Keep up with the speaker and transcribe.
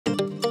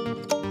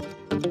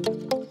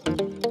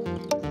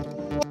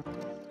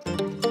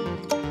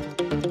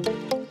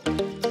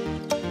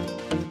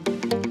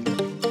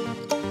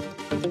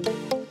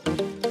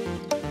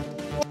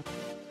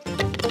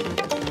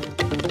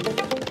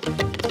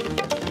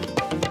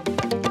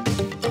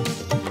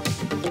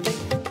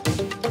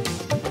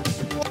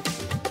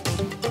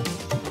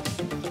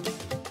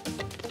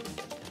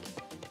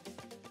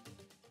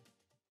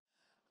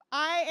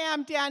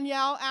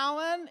Danielle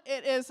Allen.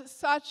 It is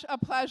such a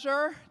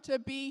pleasure to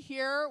be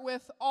here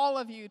with all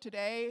of you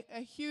today.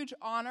 A huge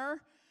honor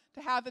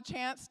to have the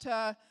chance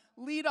to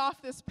lead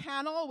off this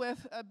panel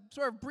with a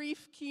sort of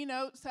brief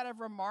keynote set of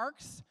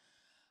remarks.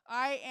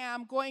 I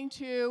am going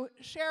to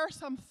share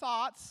some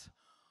thoughts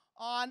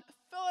on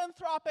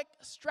philanthropic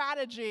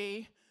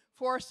strategy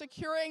for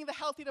securing the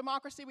healthy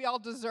democracy we all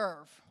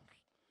deserve.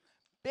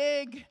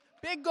 Big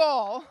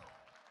goal.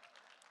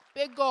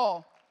 Big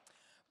goal.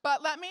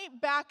 But let me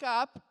back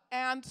up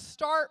and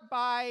start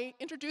by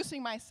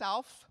introducing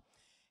myself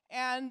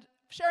and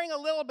sharing a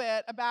little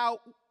bit about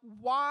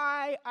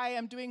why I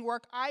am doing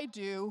work I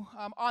do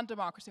on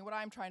democracy, what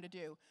I'm trying to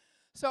do.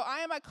 So I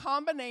am a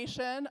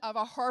combination of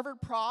a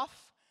Harvard prof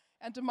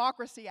and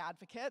democracy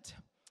advocate.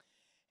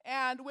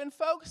 And when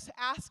folks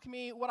ask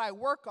me what I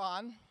work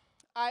on,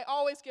 I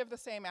always give the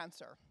same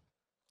answer.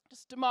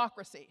 Just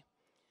democracy.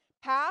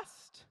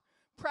 Past,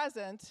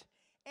 present,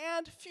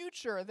 and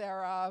future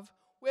thereof,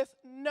 with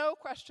no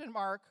question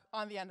mark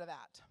on the end of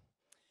that.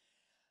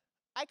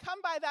 I come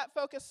by that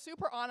focus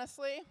super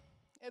honestly.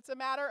 It's a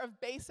matter of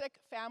basic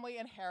family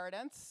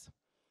inheritance.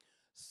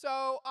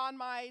 So on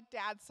my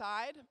dad's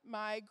side,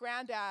 my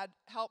granddad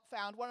helped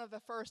found one of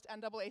the first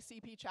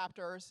NAACP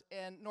chapters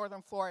in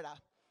northern Florida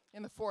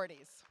in the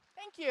 40s.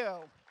 Thank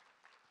you.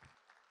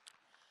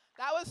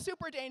 That was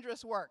super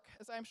dangerous work,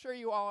 as I'm sure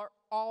you all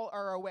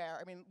are aware.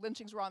 I mean,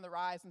 lynchings were on the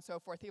rise and so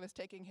forth. He was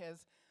taking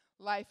his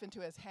life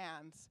into his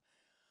hands.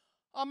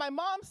 On my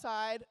mom's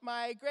side,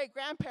 my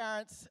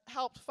great-grandparents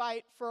helped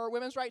fight for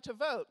women's right to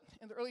vote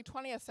in the early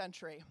 20th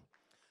century.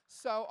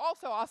 So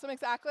also awesome,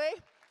 exactly.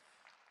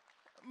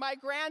 My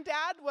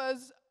granddad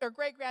was, or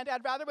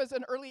great-granddad rather, was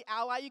an early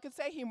ally, you could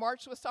say. He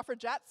marched with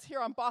suffragettes here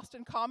on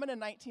Boston Common in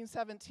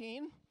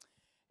 1917.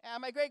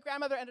 And my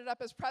great-grandmother ended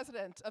up as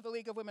president of the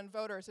League of Women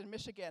Voters in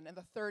Michigan in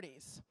the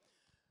 30s.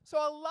 So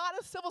a lot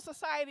of civil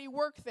society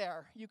work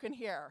there, you can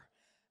hear.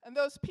 And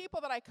those people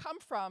that I come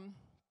from,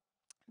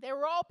 they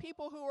were all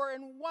people who were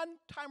in one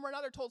time or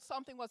another told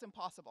something was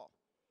impossible.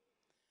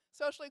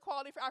 Social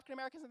equality for African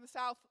Americans in the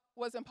South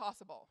was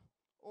impossible.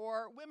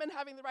 Or women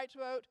having the right to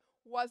vote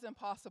was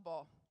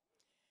impossible.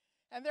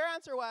 And their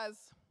answer was,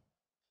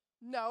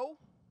 no.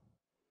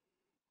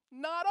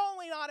 Not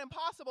only not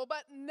impossible,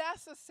 but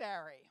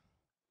necessary.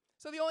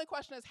 So the only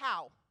question is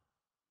how.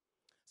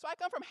 So I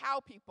come from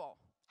how people.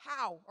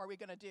 How are we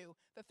going to do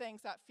the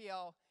things that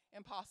feel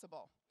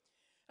impossible?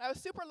 And I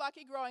was super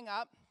lucky growing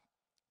up.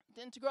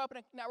 And to grow up in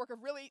a network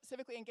of really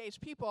civically engaged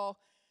people,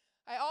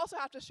 I also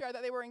have to share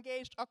that they were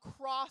engaged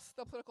across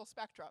the political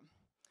spectrum.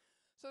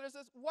 So there's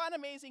this one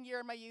amazing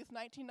year in my youth,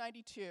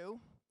 1992,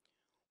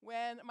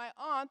 when my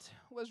aunt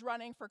was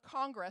running for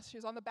Congress. She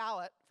was on the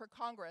ballot for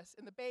Congress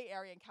in the Bay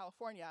Area in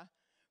California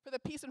for the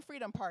Peace and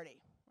Freedom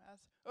Party.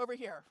 That's over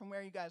here from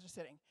where you guys are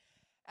sitting.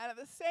 And at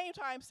the same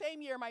time,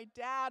 same year, my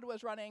dad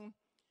was running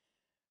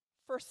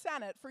for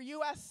Senate, for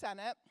U.S.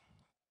 Senate,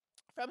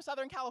 from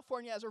Southern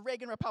California as a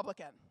Reagan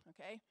Republican,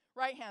 okay?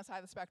 Right-hand side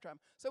of the spectrum.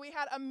 So we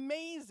had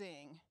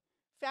amazing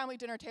family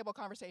dinner table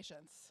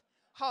conversations,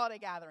 holiday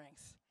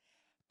gatherings,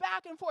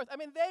 back and forth. I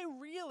mean, they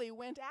really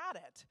went at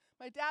it.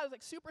 My dad was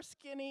like super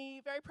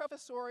skinny, very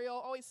professorial,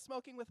 always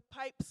smoking with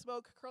pipe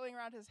smoke curling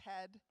around his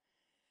head.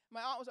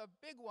 My aunt was a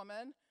big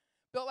woman,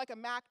 built like a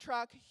Mack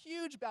truck,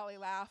 huge belly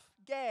laugh,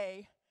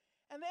 gay,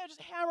 and they were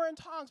just hammer and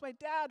tongs. My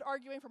dad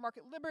arguing for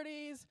market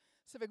liberties,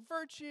 civic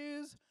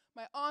virtues,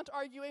 my aunt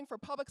arguing for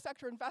public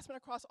sector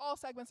investment across all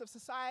segments of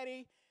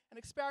society and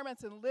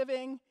experiments in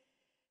living.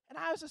 And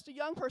I was just a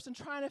young person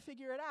trying to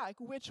figure it out, like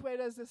which way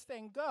does this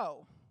thing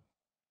go?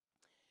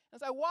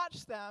 As I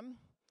watched them,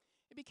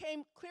 it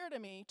became clear to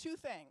me two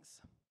things.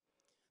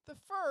 The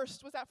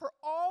first was that for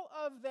all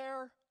of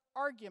their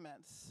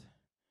arguments,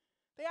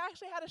 they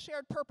actually had a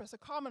shared purpose, a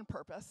common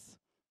purpose,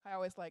 I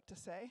always like to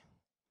say.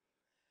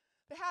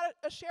 They had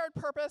a shared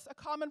purpose, a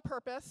common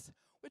purpose,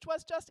 which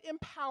was just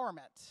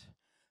empowerment.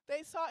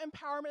 They saw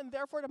empowerment and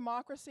therefore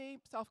democracy,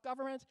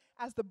 self-government,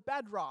 as the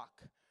bedrock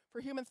for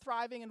human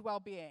thriving and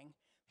well-being.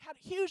 They had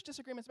huge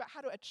disagreements about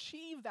how to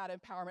achieve that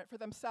empowerment for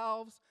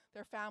themselves,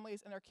 their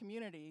families, and their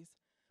communities,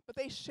 but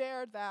they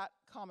shared that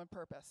common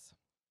purpose.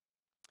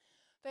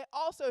 They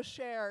also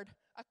shared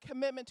a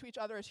commitment to each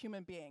other as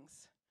human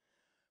beings.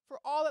 For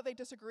all that they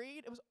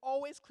disagreed, it was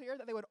always clear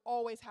that they would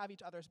always have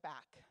each other's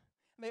back.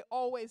 And they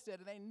always did,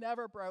 and they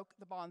never broke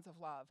the bonds of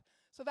love.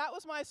 So that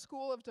was my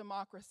school of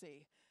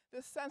democracy.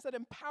 This sense that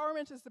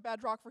empowerment is the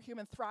bedrock for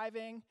human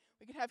thriving.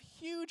 We can have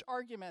huge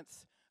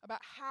arguments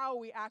about how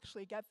we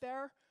actually get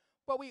there,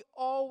 but we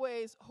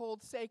always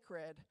hold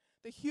sacred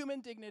the human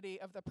dignity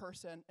of the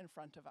person in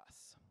front of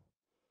us.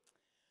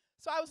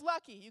 So I was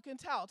lucky, you can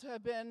tell, to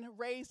have been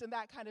raised in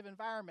that kind of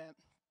environment.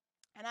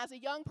 And as a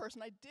young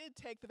person, I did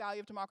take the value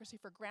of democracy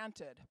for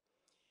granted.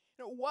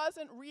 And it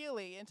wasn't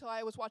really until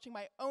I was watching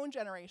my own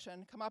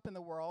generation come up in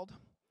the world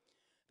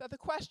that the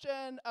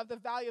question of the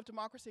value of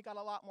democracy got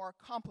a lot more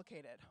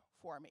complicated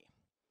for me.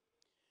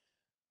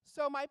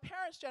 So my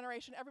parents'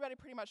 generation, everybody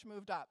pretty much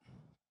moved up.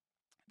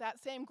 That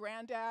same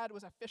granddad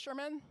was a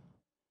fisherman.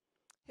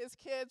 his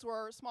kids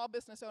were small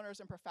business owners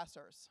and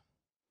professors.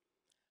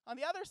 On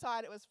the other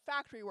side, it was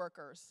factory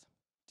workers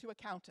to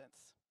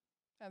accountants,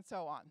 and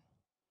so on.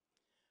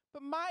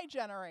 But my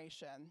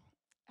generation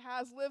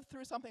has lived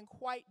through something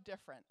quite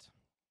different.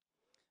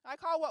 I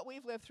call what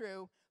we've lived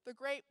through the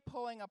great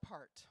pulling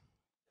apart.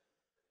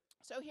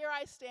 So here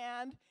I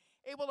stand,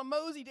 able to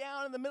mosey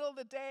down in the middle of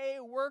the day,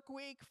 work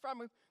week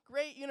from a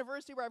great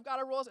university where I've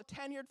got a role as a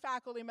tenured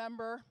faculty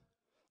member,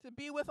 to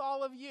be with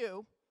all of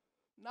you,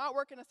 not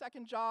work in a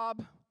second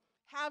job,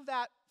 have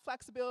that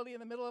flexibility in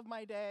the middle of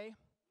my day.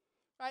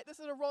 Right? This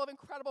is a role of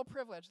incredible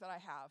privilege that I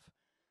have.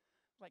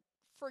 Like,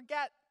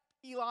 forget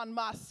Elon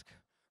Musk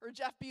or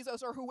Jeff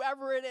Bezos or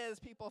whoever it is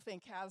people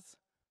think has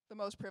the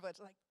most privilege.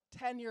 Like,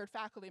 tenured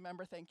faculty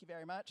member, thank you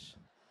very much.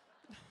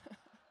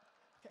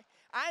 Okay.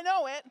 I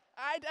know it.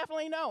 I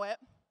definitely know it.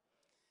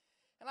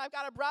 And I've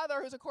got a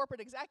brother who's a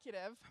corporate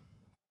executive.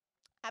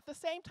 At the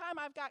same time,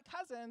 I've got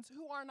cousins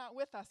who are not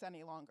with us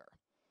any longer.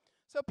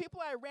 So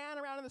people I ran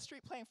around in the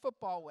street playing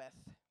football with,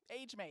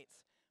 age mates,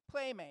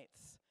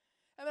 playmates.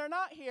 And they're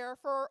not here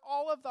for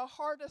all of the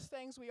hardest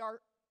things we are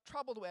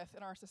troubled with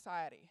in our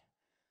society.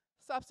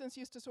 Substance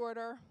use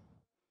disorder,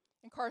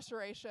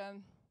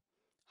 incarceration,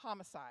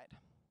 homicide.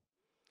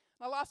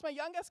 And I lost my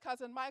youngest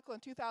cousin, Michael, in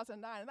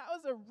 2009, and that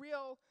was a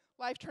real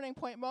life turning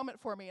point moment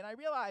for me. And I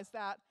realized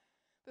that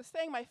this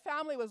thing my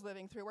family was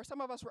living through, where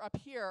some of us were up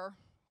here,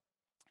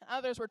 and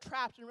others were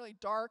trapped in really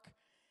dark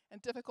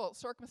and difficult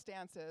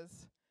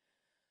circumstances,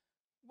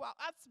 well,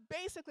 that's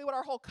basically what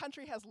our whole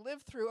country has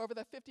lived through over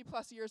the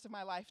 50-plus years of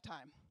my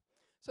lifetime.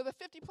 So the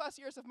 50-plus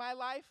years of my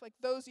life, like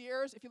those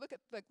years, if you look at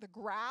the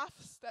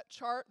graphs that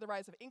chart the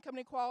rise of income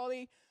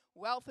inequality,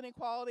 wealth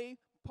inequality,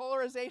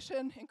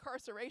 polarization,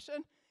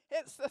 incarceration,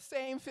 it's the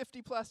same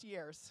 50-plus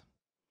years.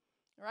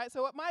 All right,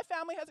 so what my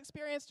family has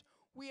experienced,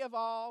 we have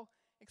all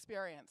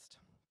experienced.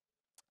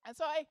 And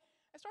so I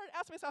started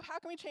asking myself, how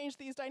can we change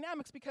these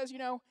dynamics? Because,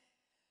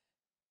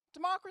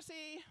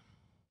 democracy,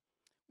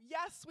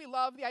 yes, we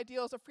love the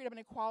ideals of freedom and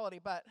equality,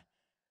 but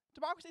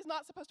democracy is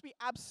not supposed to be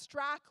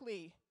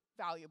abstractly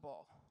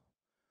valuable.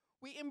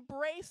 We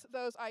embrace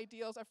those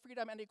ideals of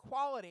freedom and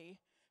equality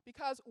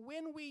because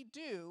when we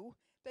do,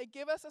 they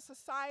give us a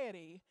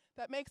society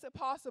that makes it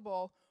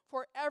possible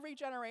for every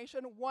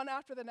generation, one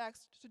after the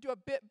next, to do a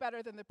bit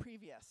better than the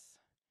previous.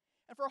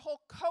 And for a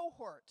whole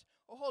cohort,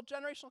 a whole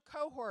generational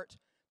cohort,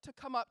 to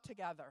come up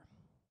together.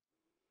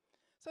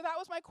 So that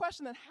was my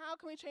question, then how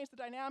can we change the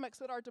dynamics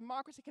so that our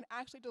democracy can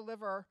actually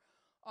deliver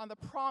on the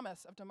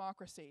promise of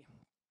democracy?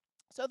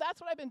 So that's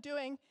what I've been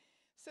doing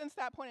since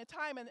that point in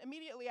time, and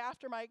immediately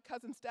after my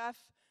cousin's death,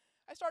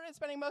 I started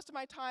spending most of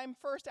my time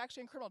first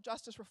actually in criminal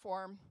justice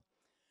reform.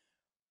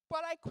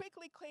 But I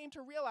quickly came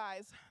to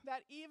realize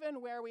that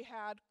even where we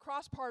had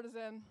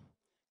cross-partisan,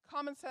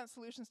 common sense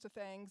solutions to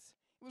things,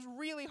 it was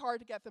really hard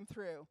to get them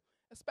through,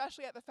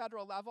 especially at the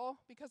federal level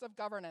because of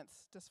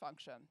governance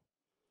dysfunction.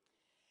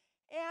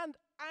 And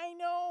I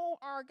know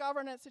our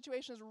governance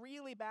situation is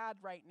really bad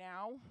right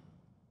now,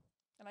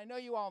 and I know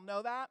you all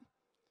know that,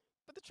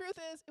 but the truth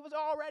is it was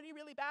already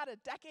really bad a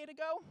decade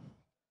ago.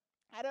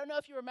 I don't know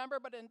if you remember,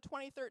 but in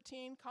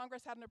 2013,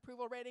 Congress had an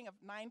approval rating of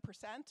 9%.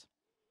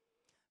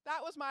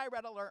 That was my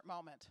red alert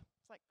moment.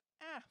 It's like,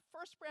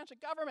 first branch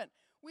of government,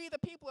 we the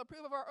people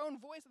approve of our own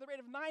voice at the rate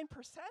of 9%.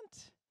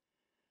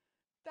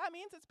 That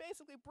means it's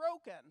basically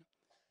broken.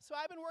 So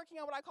I've been working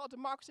on what I call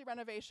democracy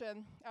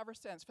renovation ever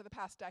since, for the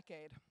past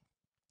decade.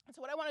 And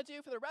so what I want to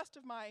do for the rest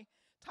of my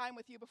time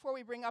with you before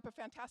we bring up a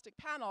fantastic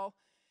panel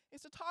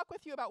is to talk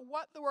with you about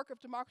what the work of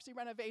democracy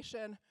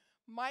renovation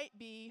might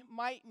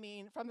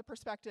mean from the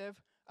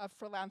perspective of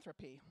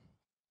philanthropy.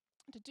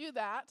 To do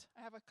that,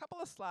 I have a couple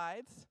of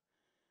slides.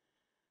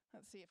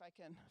 Let's see if I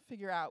can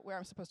figure out where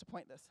I'm supposed to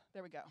point this.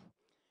 There we go.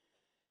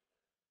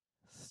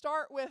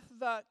 Start with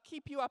the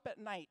keep you up at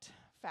night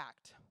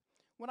fact.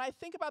 When I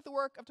think about the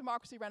work of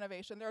democracy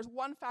renovation, there's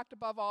one fact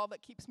above all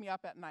that keeps me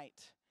up at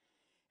night.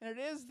 And it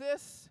is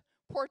this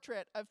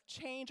portrait of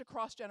change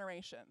across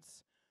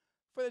generations.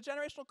 For the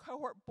generational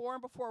cohort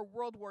born before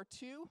World War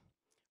II,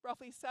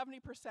 roughly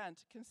 70%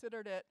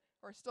 considered it,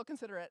 or still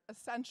consider it,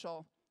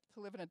 essential to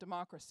live in a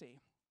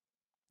democracy.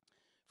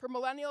 For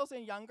millennials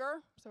and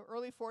younger, so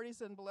early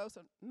 40s and below,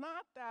 so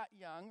not that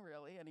young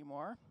really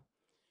anymore,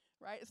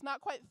 right? It's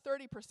not quite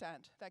 30%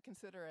 that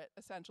consider it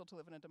essential to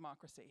live in a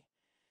democracy.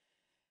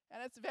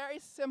 And it's very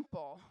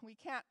simple. We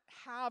can't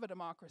have a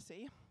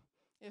democracy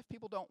if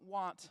people don't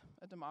want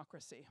a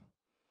democracy.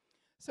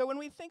 So when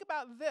we think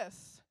about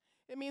this,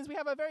 it means we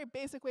have a very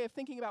basic way of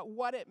thinking about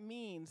what it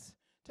means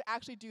to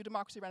actually do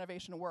democracy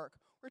renovation work.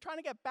 We're trying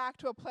to get back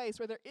to a place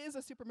where there is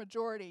a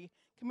supermajority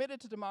committed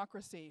to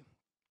democracy,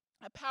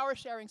 a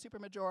power-sharing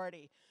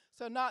supermajority.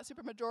 So not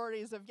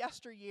supermajorities of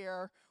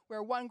yesteryear,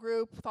 where one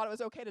group thought it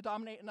was okay to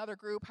dominate another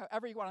group,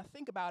 however you want to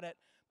think about it,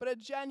 but a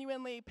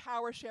genuinely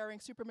power-sharing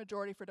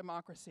supermajority for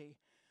democracy.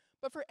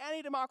 But for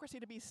any democracy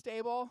to be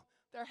stable,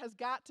 there has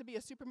got to be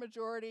a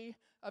supermajority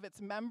of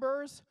its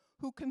members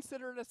who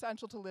consider it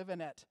essential to live in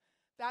it.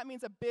 That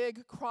means a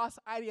big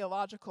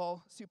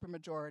cross-ideological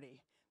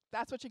supermajority.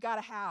 That's what you got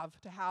to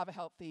have a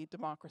healthy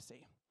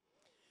democracy.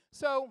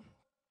 So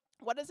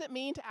what does it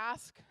mean to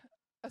ask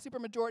a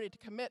supermajority to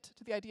commit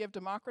to the idea of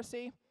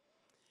democracy?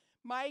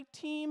 My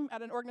team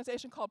at an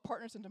organization called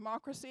Partners in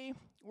Democracy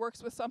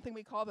works with something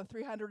we call the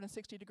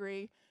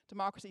 360-degree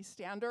democracy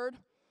standard.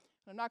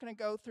 I'm not going to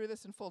go through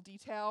this in full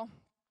detail,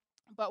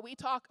 but we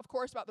talk, of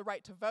course, about the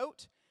right to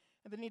vote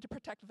and the need to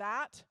protect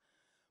that.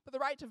 But the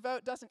right to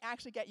vote doesn't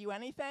actually get you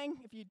anything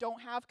if you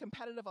don't have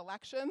competitive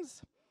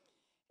elections.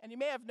 And you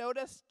may have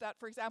noticed that,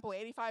 for example,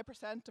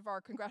 85% of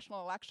our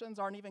congressional elections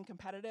aren't even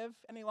competitive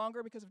any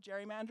longer because of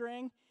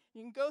gerrymandering.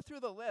 You can go through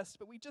the list,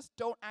 but we just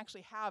don't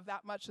actually have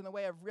that much in the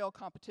way of real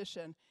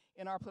competition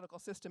in our political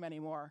system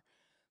anymore.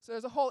 So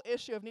there's a whole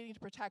issue of needing to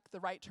protect the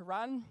right to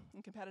run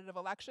in competitive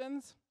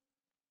elections.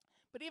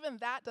 But even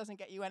that doesn't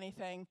get you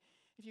anything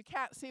if you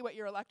can't see what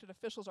your elected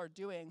officials are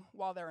doing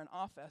while they're in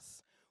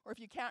office, or if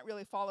you can't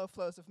really follow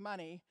flows of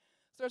money.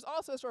 So there's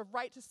also a sort of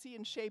right to see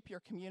and shape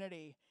your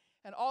community.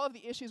 And all of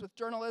the issues with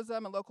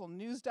journalism and local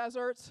news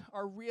deserts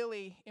are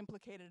really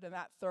implicated in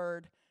that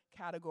third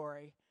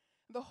category.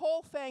 The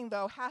whole thing,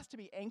 though, has to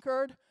be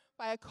anchored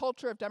by a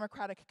culture of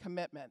democratic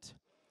commitment.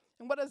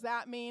 And what does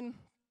that mean?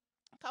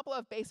 A couple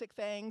of basic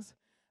things: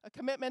 a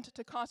commitment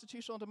to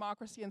constitutional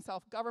democracy and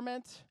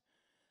self-government,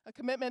 a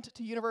commitment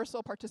to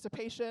universal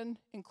participation,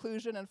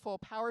 inclusion, and full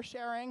power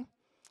sharing,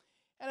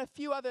 and a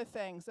few other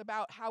things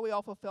about how we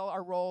all fulfill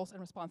our roles and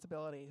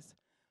responsibilities.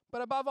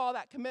 But above all,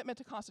 that commitment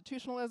to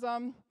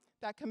constitutionalism,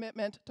 that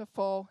commitment to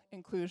full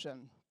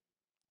inclusion.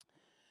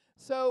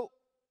 So,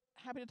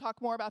 happy to talk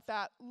more about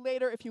that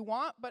later if you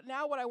want, but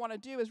now what I want to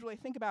do is really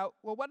think about,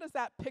 well, what does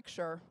that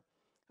picture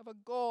of a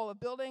goal of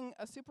building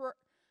a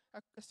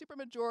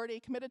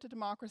supermajority committed to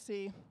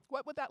democracy,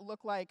 what would that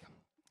look like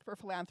for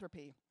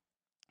philanthropy?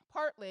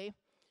 Partly,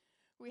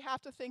 we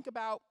have to think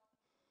about,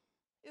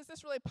 is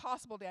this really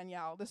possible,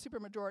 Danielle, the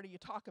supermajority you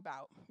talk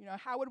about? You know,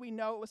 how would we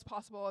know it was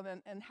possible,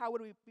 and how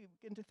would we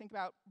begin to think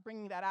about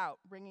bringing that out,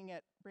 bringing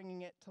it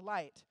to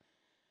light?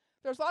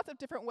 There's lots of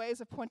different ways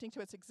of pointing to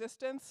its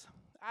existence.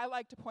 I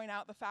like to point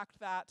out the fact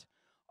that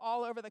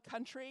all over the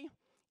country,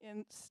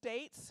 in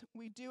states,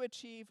 we do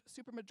achieve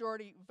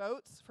supermajority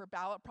votes for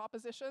ballot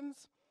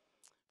propositions.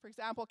 For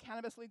example,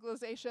 cannabis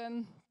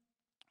legalization,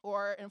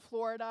 or in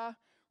Florida,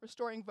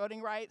 restoring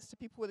voting rights to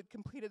people with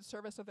completed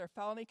service of their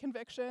felony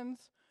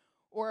convictions,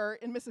 or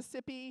in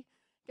Mississippi,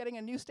 getting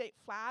a new state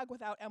flag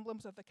without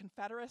emblems of the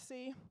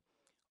Confederacy.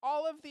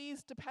 All of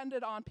these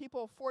depended on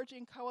people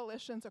forging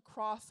coalitions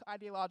across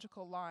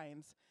ideological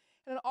lines.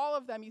 And in all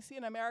of them, you see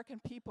an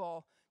American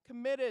people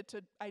committed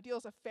to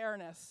ideals of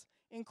fairness,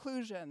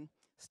 inclusion,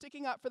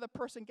 sticking up for the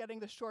person getting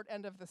the short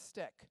end of the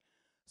stick.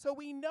 So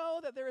we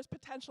know that there is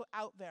potential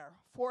out there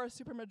for a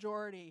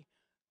supermajority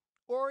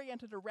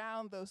oriented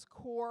around those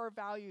core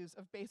values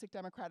of basic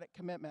democratic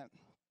commitment.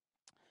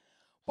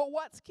 But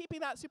what's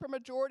keeping that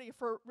supermajority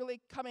from really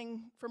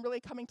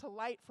coming to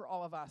light for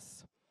all of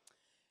us?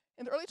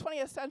 In the early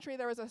 20th century,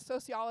 there was a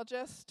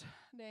sociologist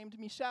named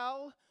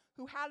Michel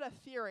who had a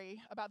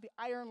theory about the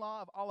iron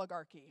law of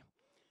oligarchy.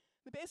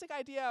 The basic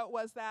idea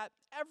was that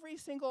every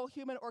single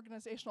human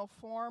organizational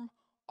form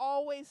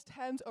always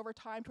tends over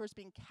time towards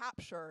being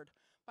captured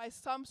by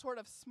some sort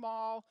of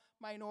small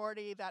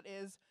minority that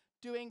is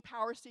doing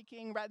power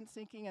seeking, rent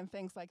seeking, and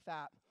things like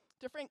that.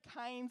 Different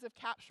kinds of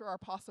capture are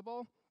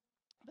possible,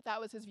 but that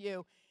was his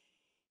view.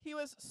 He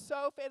was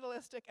so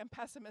fatalistic and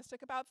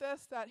pessimistic about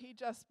this that he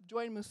just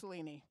joined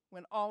Mussolini,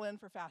 went all in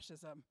for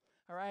fascism,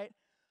 all right?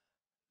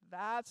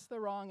 That's the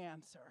wrong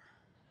answer.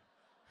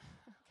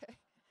 Okay.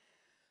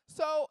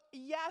 So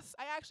yes,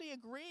 I actually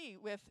agree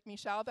with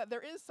Michel that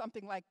there is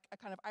something like a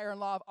kind of iron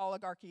law of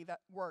oligarchy that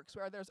works,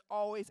 where there's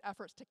always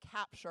efforts to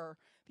capture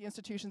the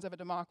institutions of a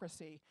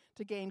democracy,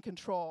 to gain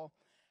control.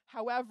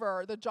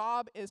 However, the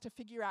job is to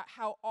figure out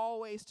how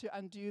always to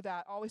undo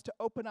that, always to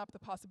open up the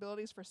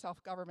possibilities for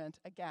self-government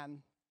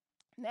again.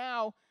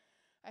 Now,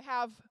 I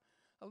have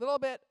a little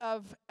bit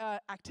of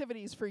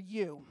activities for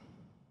you.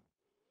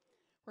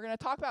 We're going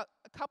to talk about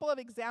a couple of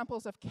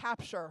examples of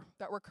capture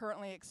that we're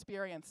currently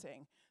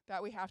experiencing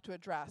that we have to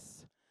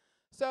address.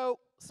 So,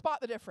 spot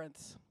the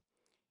difference.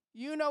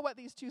 You know what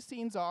these two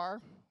scenes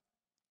are.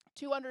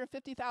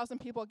 250,000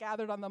 people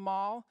gathered on the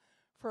Mall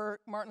for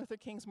Martin Luther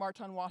King's March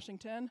on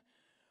Washington.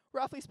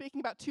 Roughly speaking,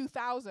 about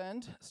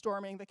 2,000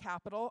 storming the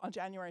Capitol on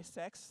January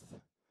 6th.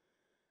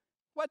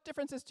 What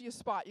differences do you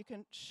spot? You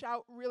can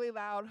shout really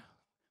loud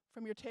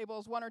from your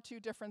tables, one or two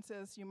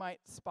differences you might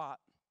spot.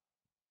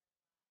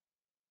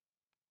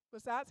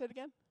 What's that? Say it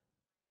again.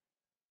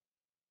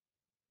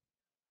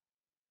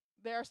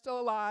 They're still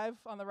alive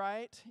on the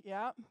right.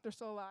 Yeah, they're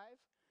still alive.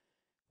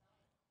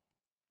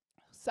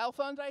 Cell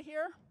phones, I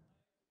hear.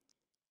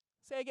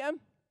 Say again.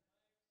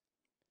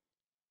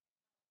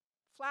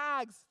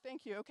 Flags.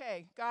 Thank you.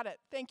 Okay, got it.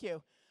 Thank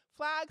you.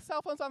 Flags,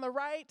 cell phones on the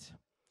right.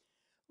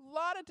 A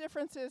lot of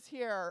differences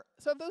here.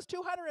 So those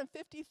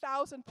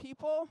 250,000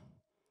 people,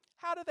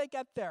 how did they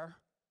get there?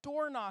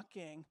 Door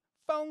knocking,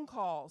 phone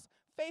calls,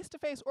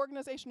 face-to-face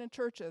organization in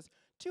churches,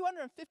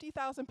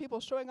 250,000 people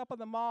showing up on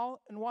the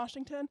mall in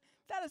Washington.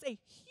 That is a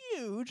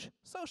huge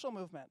social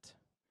movement.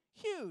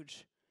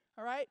 Huge,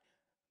 all right?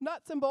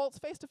 Nuts and bolts,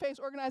 face-to-face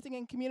organizing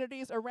in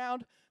communities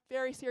around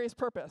very serious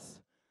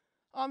purpose.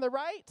 On the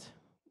right,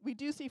 we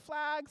do see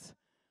flags.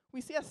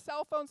 We see a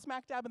cell phone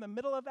smack dab in the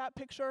middle of that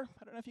picture.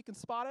 I don't know if you can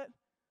spot it.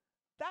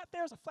 That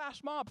there's a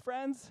flash mob,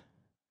 friends,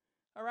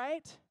 all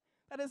right?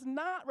 That is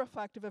not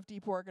reflective of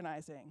deep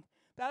organizing.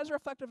 That is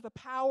reflective of the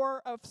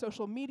power of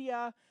social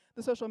media,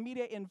 the social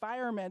media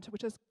environment,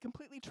 which has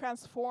completely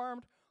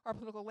transformed our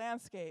political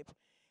landscape.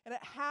 And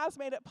it has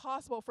made it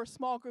possible for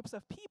small groups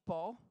of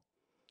people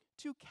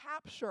to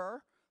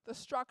capture the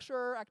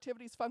structure,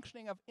 activities,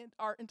 functioning of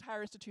our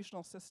entire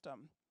institutional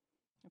system,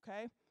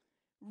 okay?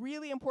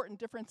 Really important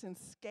difference in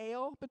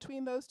scale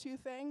between those two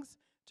things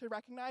to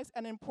recognize,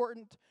 and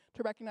important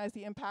to recognize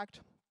the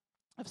impact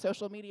of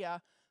social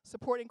media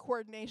supporting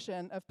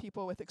coordination of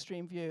people with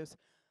extreme views.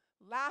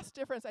 Last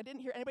difference, I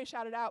didn't hear anybody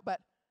shout it out, but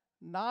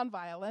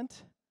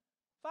nonviolent,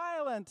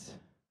 violent.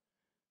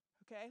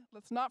 Okay,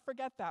 let's not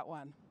forget that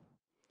one.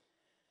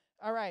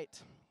 All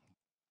right.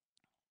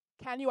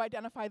 Can you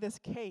identify this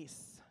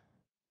case?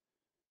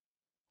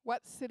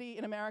 What city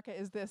in America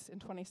is this in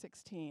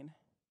 2016?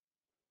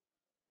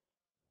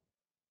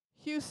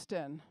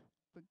 Houston,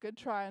 but good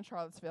try in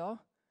Charlottesville.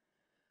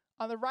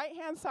 On the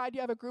right-hand side,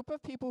 you have a group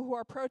of people who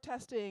are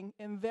protesting,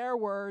 in their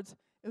words,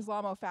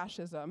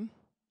 Islamofascism.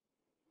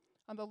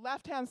 On the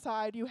left-hand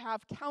side, you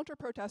have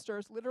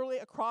counter-protesters literally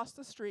across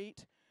the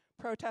street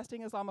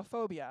protesting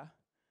Islamophobia.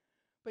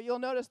 But you'll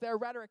notice their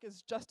rhetoric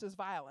is just as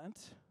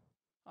violent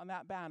on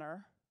that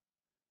banner.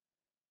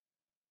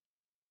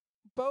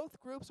 Both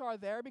groups are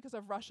there because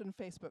of Russian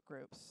Facebook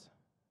groups.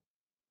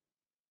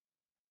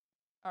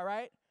 All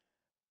right?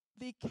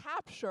 The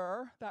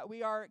capture that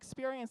we are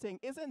experiencing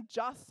isn't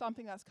just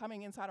something that's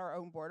coming inside our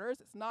own borders.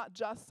 It's not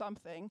just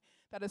something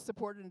that is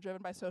supported and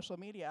driven by social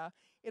media.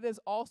 It is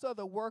also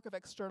the work of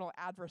external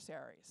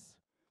adversaries,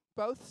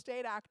 both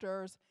state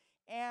actors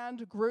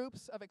and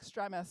groups of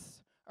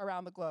extremists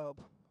around the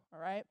globe, all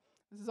right?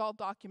 This is all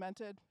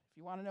documented. If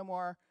you want to know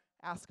more,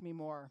 ask me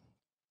more.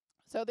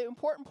 So the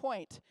important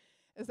point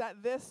is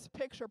that this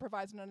picture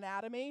provides an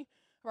anatomy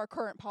of our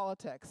current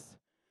politics.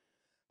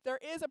 There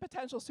is a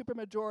potential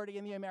supermajority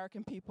in the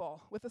American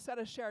people with a set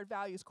of shared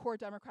values, core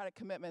democratic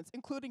commitments,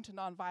 including to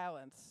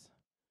nonviolence.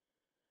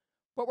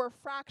 But we're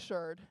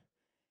fractured,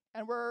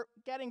 and we're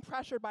getting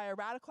pressured by a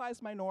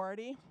radicalized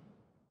minority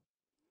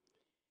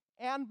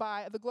and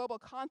by the global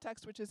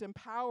context, which is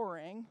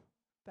empowering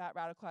that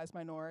radicalized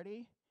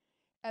minority,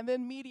 and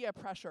then media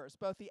pressures,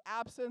 both the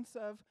absence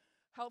of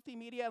healthy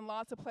media in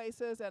lots of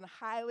places and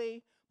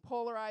highly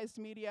polarized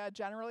media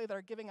generally that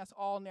are giving us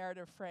all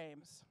narrative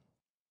frames,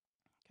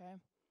 okay?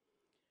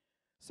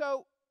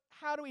 So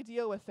how do we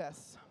deal with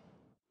this?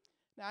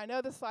 Now, I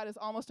know this slide is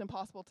almost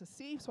impossible to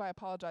see, so I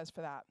apologize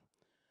for that.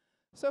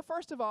 So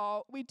first of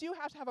all, we do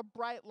have to have a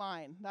bright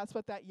line. That's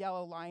what that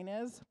yellow line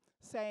is,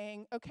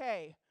 saying,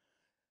 okay,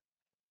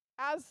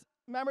 as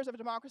members of a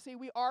democracy,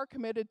 we are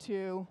committed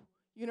to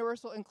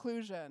universal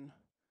inclusion,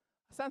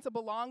 a sense of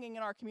belonging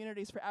in our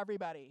communities for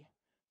everybody,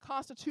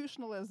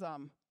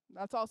 constitutionalism,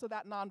 that's also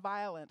that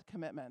nonviolent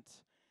commitment.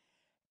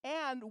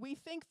 And we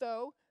think,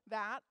 though,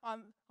 that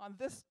on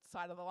this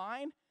side of the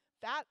line,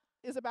 that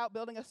is about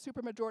building a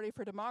supermajority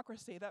for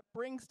democracy that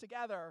brings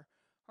together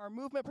our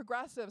movement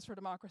progressives for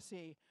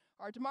democracy,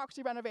 our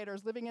democracy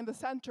renovators living in the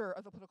center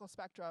of the political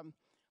spectrum,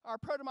 our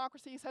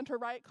pro-democracy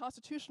center-right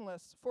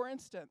constitutionalists, for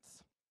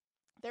instance.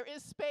 There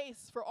is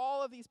space for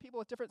all of these people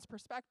with different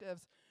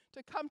perspectives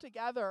to come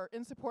together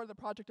in support of the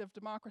project of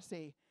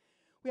democracy.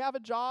 We have a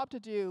job to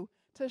do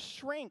to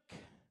shrink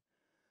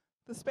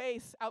the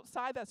space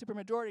outside that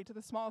supermajority to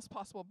the smallest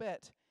possible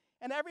bit.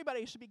 And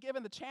everybody should be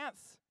given the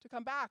chance to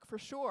come back, for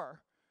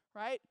sure,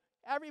 right?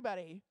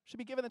 Everybody should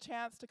be given the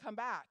chance to come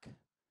back.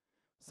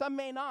 Some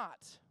may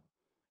not.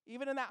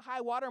 Even in that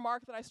high water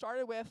mark that I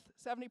started with,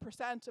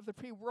 70% of the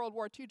pre-World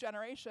War II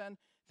generation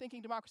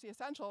thinking democracy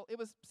essential, it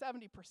was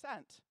 70%,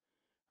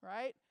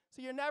 right?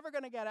 So you're never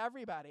going to get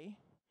everybody,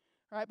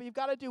 right? But you've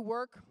got to do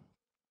work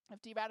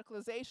of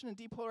de-radicalization and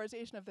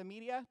depolarization of the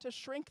media to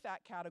shrink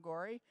that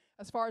category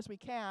as far as we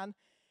can.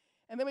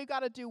 And then we've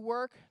got to do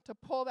work to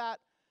pull that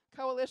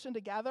coalition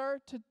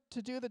together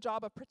to do the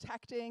job of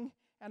protecting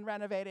and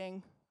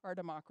renovating our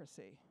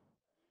democracy.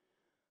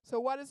 So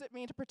what does it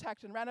mean to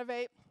protect and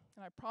renovate?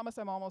 And I promise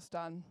I'm almost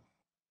done.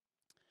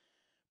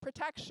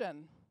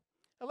 Protection,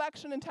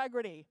 election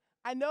integrity.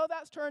 I know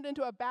that's turned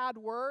into a bad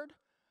word,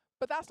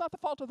 but that's not the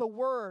fault of the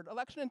word.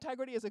 Election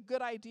integrity is a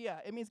good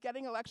idea. It means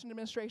getting election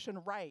administration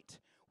right.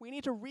 We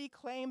need to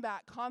reclaim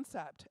that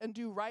concept and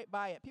do right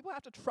by it. People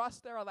have to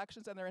trust their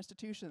elections and their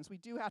institutions. We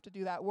do have to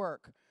do that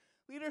work.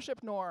 Leadership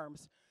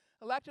norms,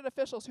 elected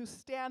officials who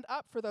stand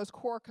up for those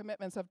core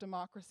commitments of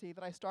democracy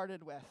that I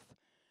started with.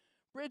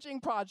 Bridging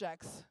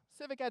projects,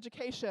 civic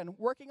education,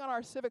 working on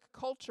our civic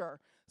culture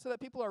so that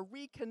people are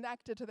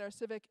reconnected to their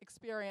civic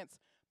experience,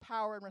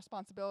 power, and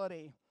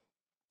responsibility.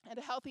 And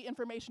a healthy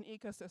information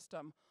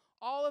ecosystem.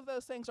 All of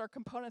those things are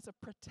components of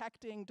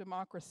protecting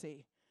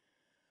democracy.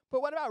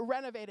 But what about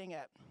renovating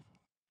it?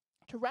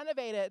 To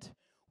renovate it,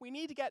 we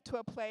need to get to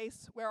a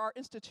place where our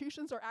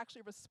institutions are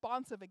actually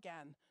responsive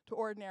again to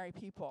ordinary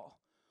people,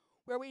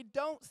 where we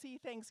don't see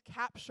things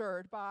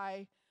captured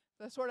by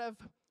the sort of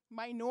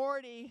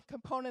minority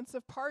components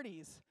of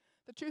parties.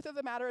 The truth of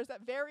the matter is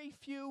that very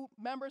few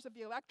members of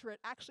the electorate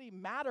actually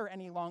matter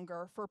any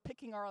longer for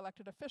picking our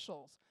elected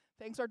officials.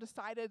 Things are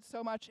decided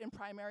so much in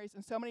primaries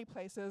in so many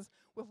places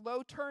with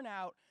low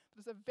turnout.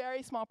 There's a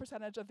very small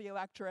percentage of the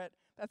electorate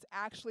that's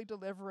actually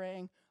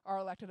delivering our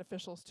elected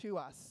officials to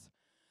us.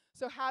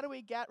 So how do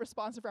we get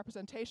responsive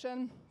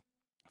representation,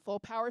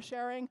 full power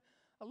sharing?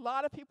 A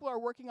lot of people are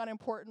working on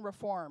important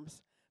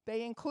reforms.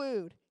 They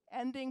include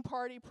ending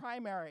party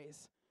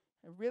primaries.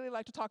 I'd really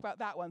like to talk about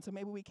that one, so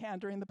maybe we can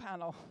during the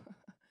panel.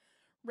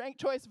 Ranked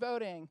choice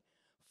voting,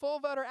 full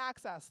voter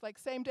access, like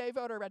same-day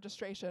voter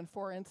registration,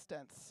 for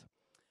instance.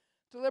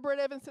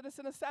 Deliberative and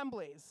citizen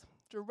assemblies,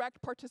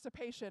 direct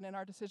participation in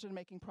our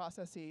decision-making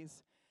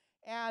processes,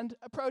 and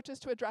approaches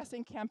to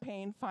addressing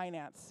campaign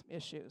finance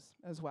issues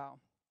as well.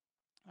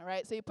 All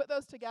right, so you put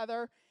those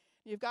together,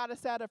 you've got a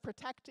set of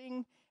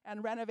protecting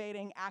and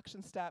renovating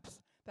action steps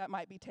that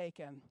might be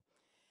taken.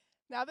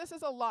 Now, this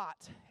is a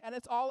lot, and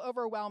it's all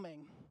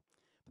overwhelming.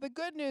 But the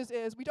good news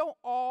is we don't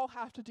all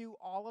have to do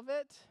all of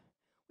it.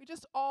 We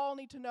just all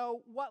need to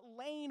know what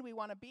lane we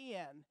want to be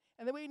in,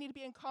 and then we need to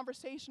be in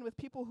conversation with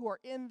people who are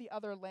in the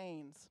other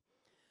lanes.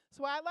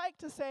 So I like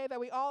to say that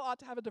we all ought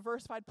to have a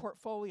diversified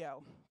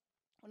portfolio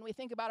when we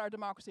think about our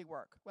democracy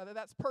work, whether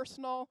that's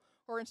personal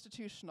or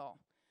institutional.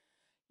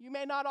 You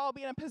may not all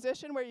be in a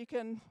position where you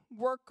can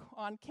work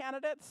on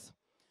candidates,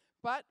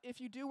 but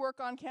if you do work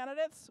on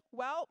candidates,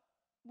 well,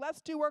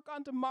 let's do work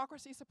on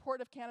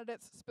democracy-supportive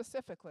candidates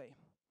specifically.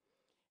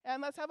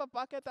 And let's have a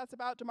bucket that's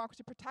about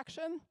democracy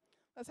protection.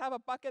 Let's have a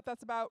bucket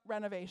that's about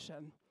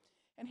renovation.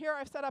 And here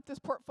I've set up this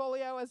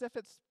portfolio as if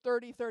it's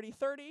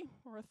 30-30-30,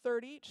 or a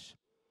third each.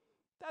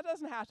 That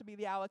doesn't have to be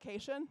the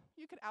allocation.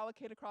 You could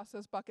allocate across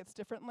those buckets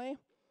differently.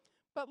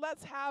 But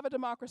let's have a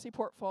democracy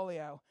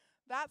portfolio.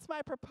 That's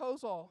my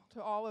proposal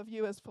to all of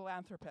you as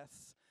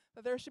philanthropists,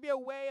 that there should be a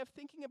way of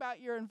thinking about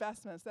your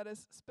investments that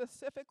is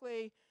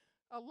specifically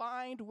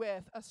aligned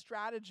with a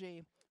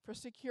strategy for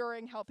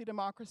securing healthy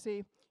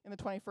democracy in the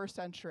 21st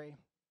century.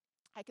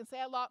 I can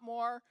say a lot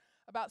more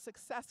about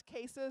success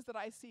cases that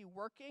I see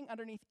working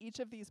underneath each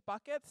of these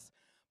buckets,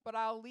 but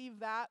I'll leave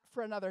that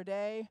for another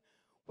day.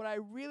 What I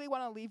really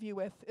want to leave you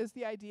with is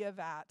the idea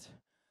that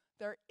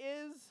there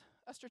is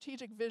a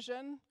strategic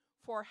vision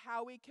for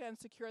how we can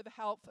secure the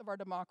health of our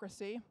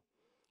democracy.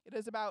 It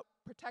is about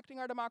protecting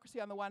our democracy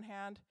on the one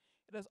hand.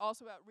 It is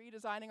also about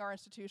redesigning our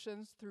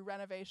institutions through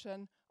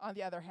renovation on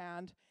the other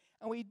hand.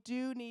 And we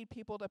do need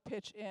people to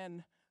pitch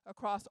in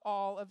across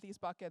all of these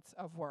buckets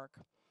of work.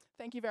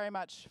 Thank you very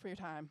much for your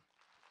time.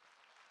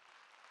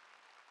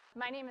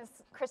 My name is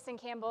Kristen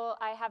Cambell.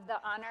 I have the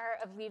honor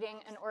of leading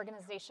an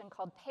organization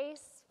called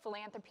PACE,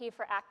 Philanthropy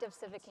for Active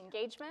Civic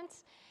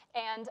Engagement.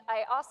 And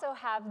I also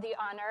have the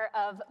honor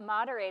of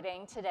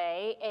moderating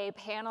today a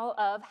panel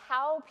of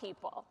how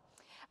people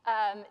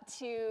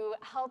to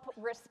help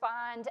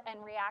respond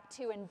and react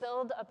to and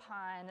build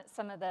upon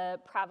some of the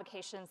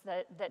provocations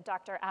that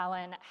Dr.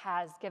 Allen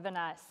has given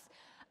us.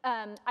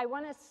 I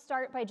want to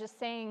start by just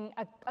saying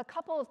a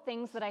couple of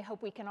things that I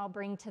hope we can all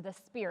bring to the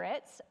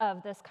spirit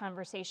of this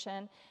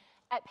conversation.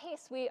 At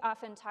PACE, we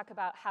often talk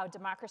about how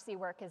democracy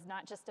work is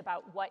not just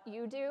about what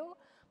you do,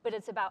 but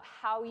it's about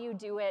how you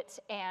do it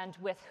and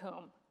with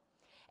whom.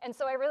 And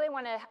so I really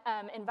want to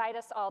invite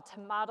us all to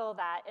model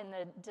that in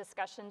the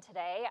discussion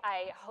today.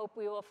 I hope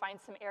we will find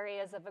some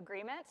areas of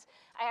agreement.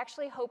 I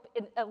actually hope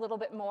a little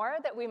bit more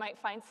that we might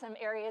find some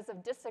areas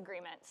of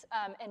disagreement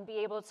and be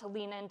able to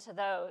lean into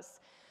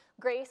those.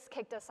 Grace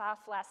kicked us off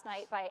last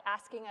night by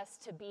asking us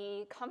to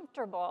be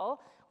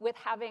comfortable with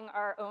having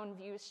our own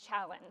views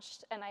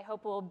challenged. And I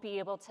hope we'll be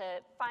able to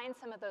find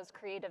some of those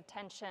creative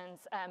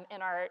tensions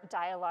in our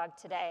dialogue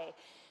today.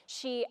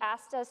 She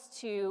asked us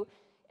to,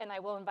 and I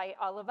will invite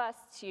all of us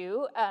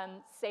to,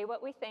 say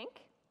what we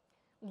think,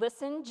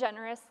 listen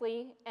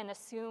generously, and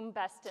assume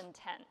best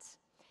intent.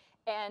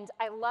 And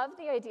I love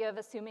the idea of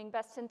assuming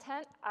best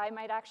intent. I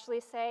might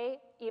actually say,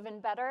 even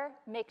better,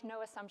 make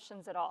no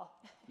assumptions at all.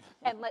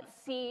 And let's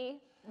see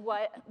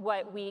what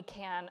we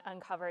can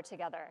uncover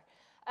together.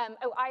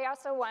 I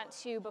also want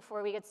to,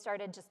 before we get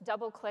started, just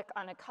double click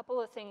on a couple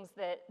of things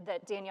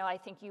that Danielle, I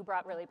think you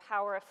brought really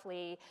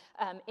powerfully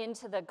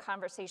into the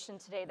conversation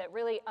today that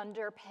really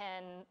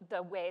underpin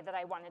the way that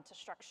I wanted to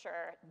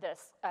structure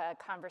this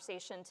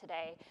conversation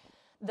today.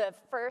 The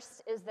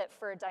first is that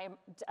for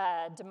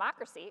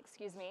democracy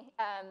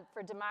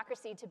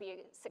to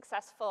be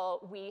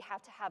successful, we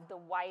have to have the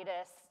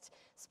widest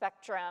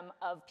spectrum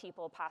of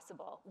people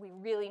possible. We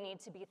really need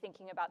to be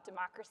thinking about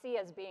democracy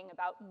as being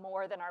about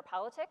more than our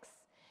politics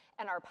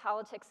and our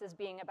politics as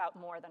being about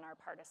more than our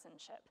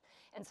partisanship.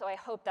 And so I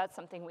hope that's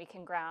something we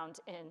can ground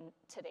in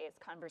today's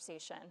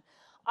conversation.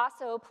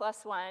 Also,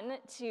 +1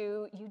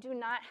 to, you do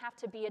not have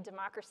to be a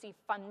democracy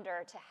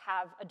funder to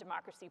have a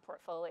democracy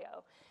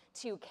portfolio,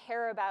 to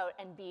care about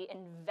and be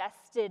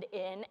invested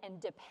in and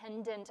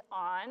dependent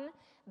on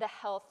the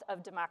health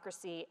of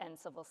democracy and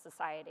civil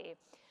society.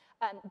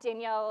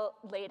 Danielle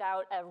laid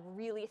out a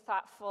really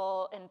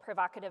thoughtful and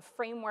provocative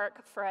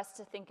framework for us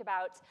to think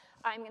about.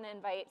 I'm going to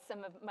invite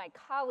some of my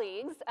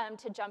colleagues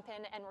to jump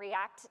in and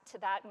react to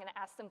that. I'm going to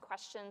ask some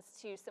questions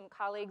to some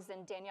colleagues,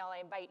 and Danielle,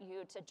 I invite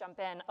you to jump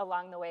in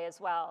along the way as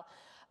well.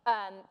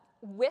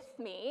 With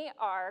me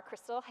are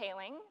Crystal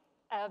Hayling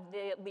of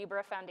the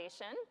Libra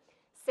Foundation,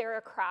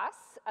 Sarah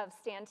Cross of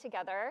Stand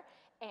Together,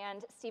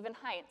 and Stephen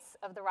Heintz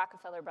of the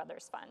Rockefeller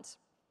Brothers Fund.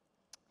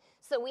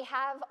 So we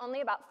have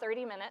only about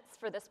 30 minutes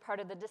for this part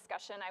of the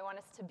discussion. I want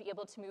us to be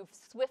able to move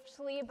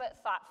swiftly but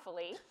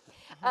thoughtfully.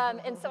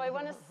 And so I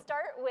want to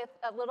start with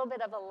a little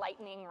bit of a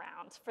lightning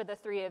round for the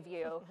three of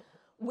you.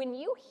 When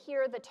you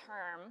hear the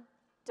term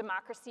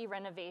democracy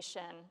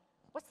renovation,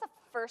 what's the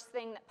first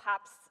thing that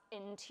pops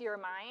into your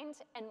mind?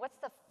 And what's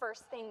the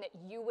first thing that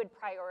you would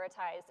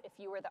prioritize if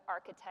you were the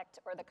architect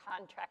or the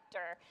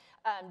contractor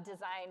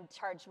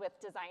charged with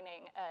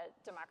designing a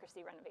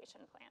democracy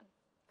renovation plan?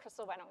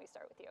 Crystal, why don't we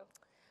start with you?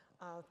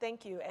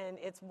 Thank you, and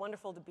it's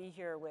wonderful to be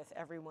here with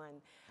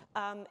everyone.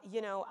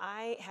 You know,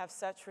 I have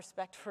such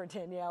respect for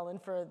Danielle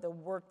and for the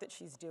work that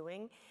she's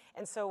doing,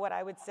 and so what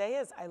I would say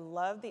is I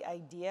love the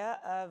idea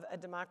of a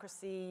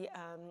democracy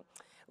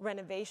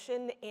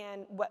renovation,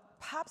 and what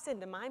pops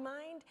into my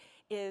mind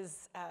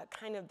is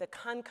kind of the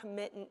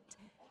concomitant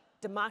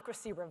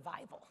democracy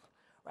revival,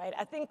 right?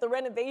 I think the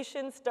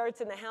renovation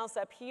starts in the house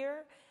up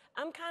here.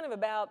 I'm kind of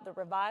about the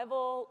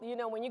revival. You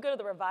know, when you go to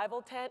the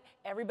revival tent,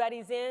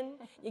 everybody's in,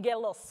 you get a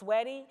little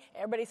sweaty,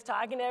 everybody's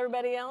talking to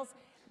everybody else.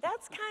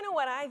 That's kind of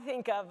what I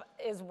think of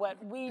is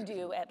what we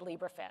do at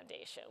Libra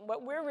Foundation.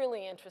 What we're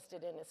really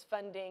interested in is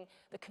funding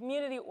the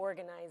community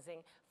organizing,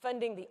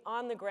 funding the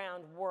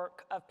on-the-ground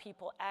work of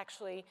people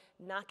actually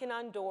knocking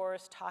on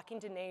doors, talking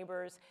to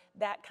neighbors,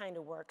 that kind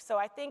of work. So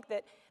I think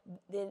that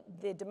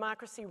the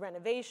democracy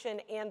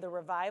renovation and the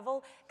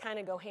revival kind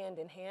of go hand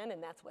in hand,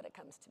 and that's what it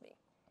comes to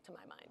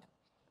my mind.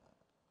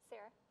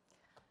 Sarah?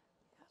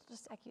 I'll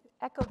just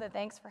echo the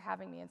thanks for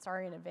having me, and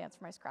sorry in advance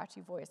for my scratchy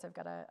voice. I've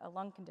got a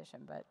lung condition,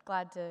 but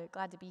glad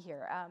to be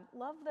here.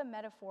 Love the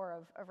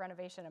metaphor of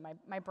renovation, and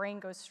my brain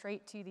goes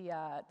straight to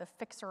the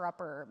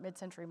fixer-upper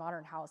mid-century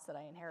modern house that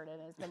I inherited,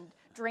 and it's been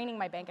draining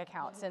my bank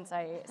account since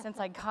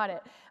I got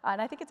it.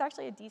 And I think it's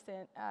actually a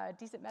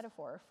decent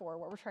metaphor for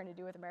what we're trying to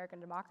do with American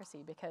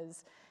democracy,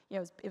 because it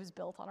was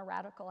built on a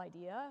radical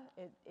idea.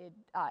 It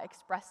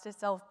expressed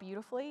itself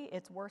beautifully.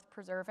 It's worth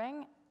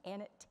preserving,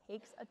 and it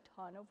takes a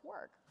ton of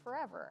work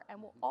forever,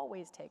 and will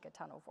always take a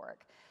ton of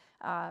work.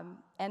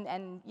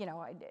 And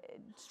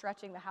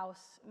stretching the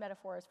house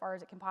metaphor as far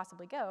as it can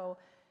possibly go,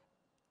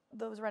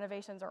 those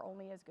renovations are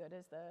only as good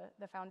as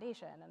the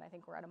foundation, and I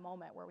think we're at a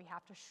moment where we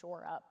have to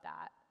shore up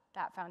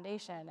that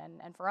foundation,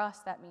 and for us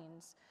that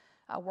means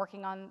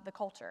working on the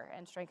culture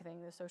and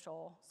strengthening the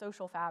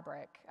social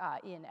fabric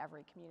in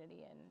every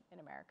community in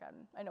America,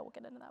 and I know we'll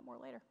get into that more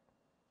later.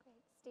 Great.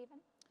 Stephen?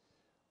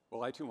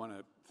 Well, I too want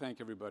to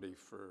thank everybody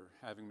for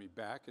having me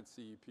back at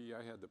CEP.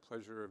 I had the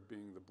pleasure of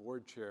being the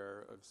board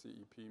chair of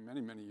CEP many,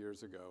 many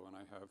years ago, and I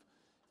have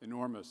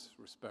enormous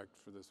respect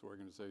for this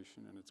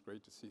organization, and it's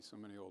great to see so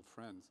many old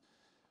friends.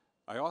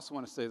 I also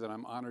want to say that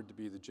I'm honored to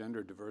be the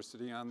gender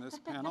diversity on this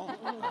panel.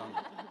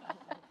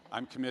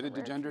 I'm committed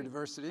to gender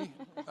diversity.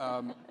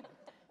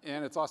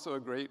 And it's also a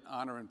great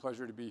honor and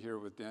pleasure to be here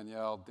with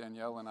Danielle.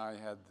 Danielle and I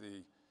had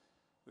the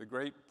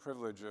great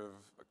privilege of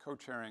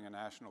co-chairing a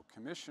national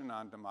commission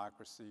on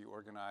democracy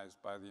organized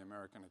by the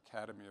American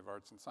Academy of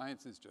Arts and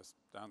Sciences just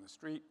down the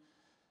street.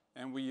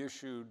 And we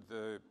issued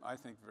the, I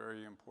think,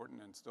 very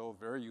important and still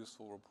very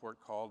useful report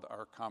called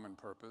Our Common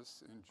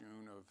Purpose in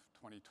June of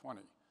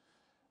 2020.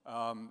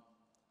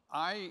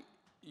 I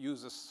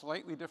use a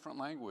slightly different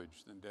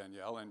language than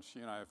Danielle, and she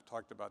and I have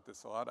talked about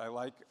this a lot. I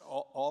like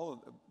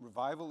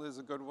revival is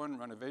a good one,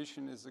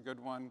 renovation is a good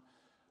one.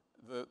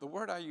 The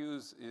word I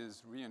use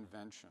is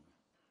reinvention,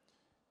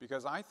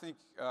 because I think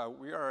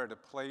we are at a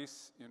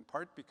place, in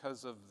part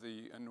because of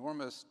the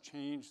enormous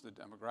change, the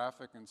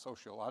demographic and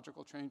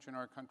sociological change in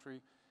our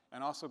country,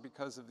 and also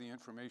because of the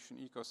information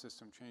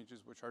ecosystem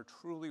changes, which are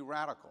truly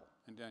radical,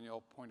 and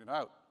Danielle pointed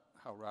out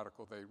how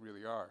radical they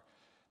really are,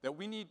 that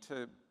we need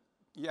to,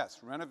 yes,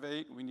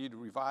 renovate, we need to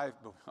revive,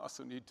 but we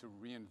also need to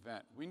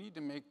reinvent. We need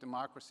to make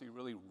democracy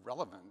really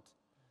relevant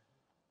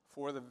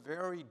for the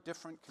very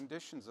different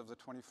conditions of the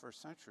 21st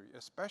century,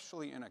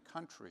 especially in a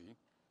country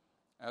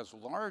as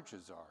large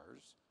as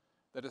ours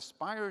that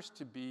aspires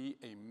to be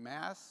a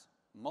mass,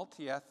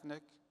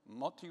 multi-ethnic,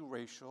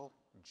 multiracial,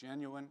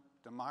 genuine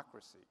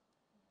democracy.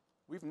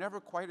 We've never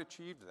quite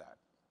achieved that.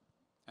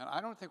 And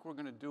I don't think we're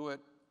going to do it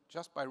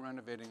just by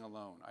renovating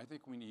alone. I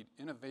think we need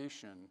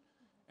innovation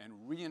and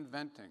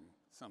reinventing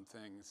some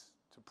things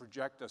to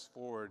project us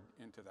forward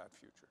into that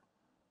future.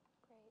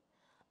 Great.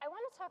 I want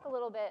talk a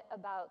little bit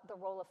about the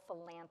role of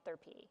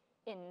philanthropy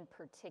in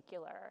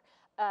particular.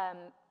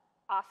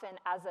 Often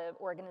as an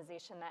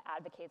organization that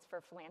advocates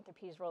for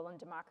philanthropy's role in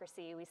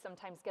democracy, we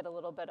sometimes get a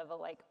little bit of a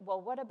like,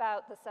 well, what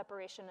about the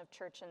separation of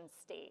church and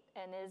state?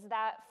 And is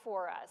that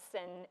for us?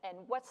 And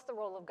what's the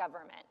role of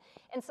government?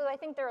 And so I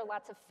think there are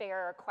lots of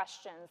fair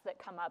questions that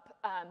come up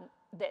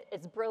that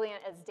as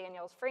brilliant as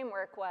Danielle's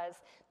framework was,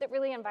 that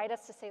really invite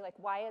us to say, like,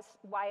 why is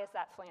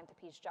that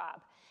philanthropy's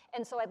job?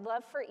 And so I'd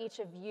love for each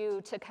of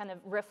you to kind of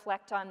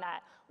reflect on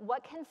that.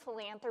 What can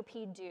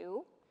philanthropy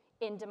do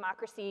in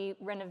democracy,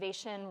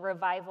 renovation,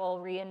 revival,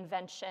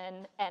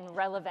 reinvention, and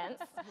relevance?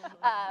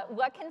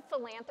 What can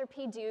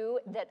philanthropy do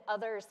that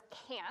others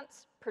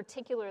can't,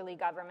 particularly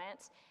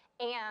government?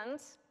 And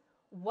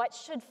what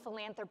should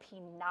philanthropy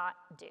not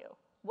do?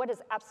 What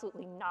is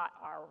absolutely not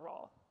our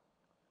role?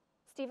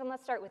 Stephen,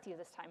 let's start with you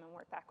this time and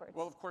work backwards.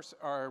 Well, of course,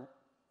 our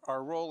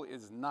role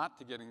is not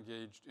to get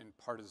engaged in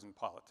partisan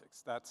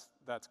politics. That's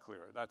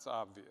clear, that's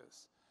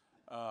obvious.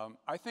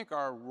 I think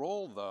our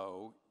role,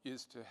 though,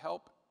 is to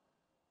help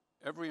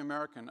every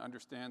American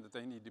understand that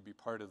they need to be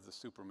part of the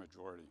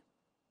supermajority,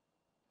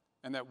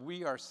 and that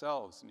we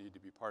ourselves need to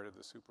be part of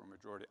the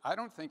supermajority. I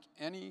don't think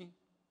any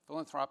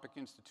philanthropic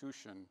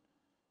institution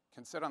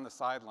can sit on the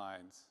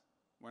sidelines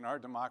when our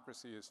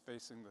democracy is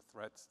facing the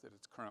threats that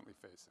it's currently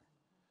facing.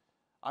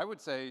 I would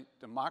say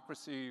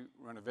democracy,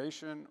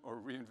 renovation,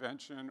 or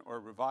reinvention, or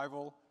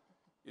revival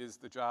is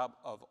the job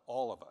of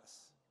all of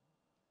us.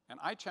 And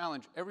I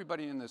challenge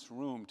everybody in this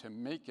room to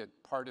make it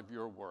part of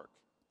your work,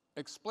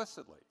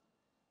 explicitly.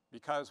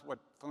 Because what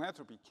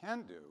philanthropy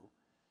can do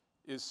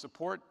is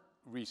support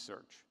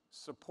research,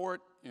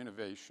 support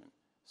innovation,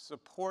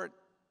 support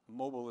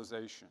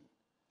mobilization,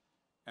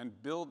 and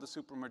build the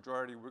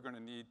supermajority we're going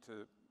to need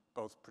to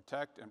both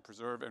protect and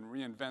preserve and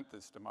reinvent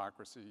this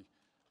democracy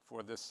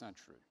for this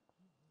century.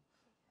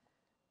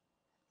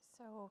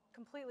 So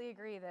completely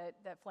agree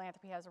that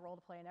philanthropy has a role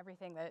to play in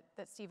everything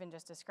that Stephen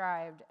just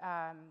described.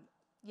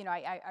 You know,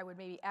 I would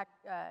maybe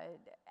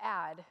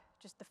add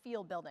just the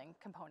field building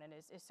component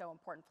is so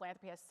important.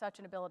 Philanthropy has such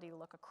an ability to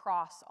look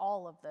across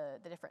all of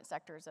the different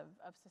sectors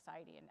of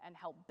society and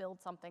help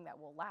build something that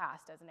will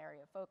last as an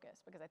area of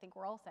focus. Because I think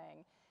we're all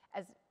saying,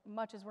 as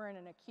much as we're in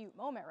an acute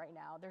moment right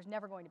now, there's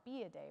never going to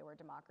be a day where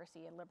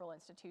democracy and liberal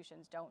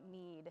institutions don't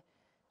need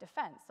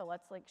defense. So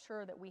let's make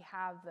sure that we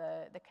have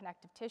the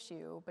connective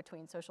tissue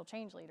between social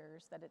change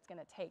leaders that it's going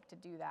to take to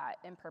do that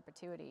in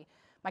perpetuity.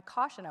 My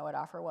caution I would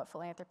offer, what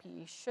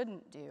philanthropy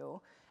shouldn't do,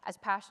 as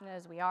passionate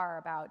as we are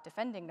about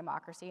defending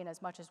democracy and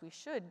as much as we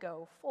should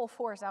go full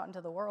force out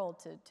into the world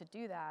to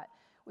do that,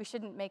 we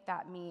shouldn't make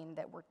that mean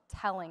that we're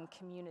telling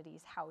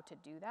communities how to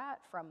do that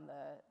from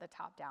the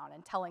top down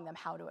and telling them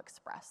how to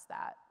express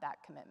that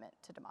commitment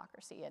to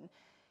democracy. And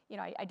you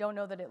know, I don't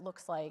know that it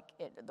looks like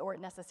it, or it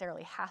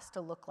necessarily has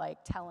to look like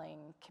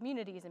telling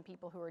communities and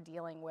people who are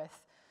dealing with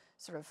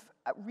sort of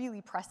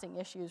really pressing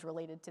issues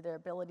related to their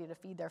ability to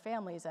feed their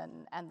families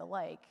and the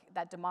like,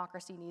 that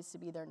democracy needs to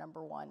be their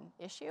number one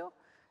issue,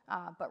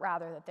 but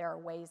rather that there are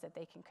ways that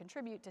they can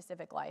contribute to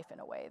civic life in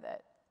a way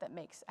that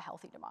makes a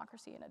healthy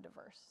democracy and a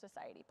diverse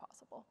society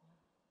possible.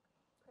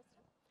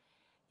 Kristen?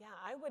 Yeah,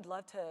 I would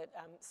love to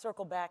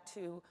circle back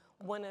to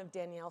one of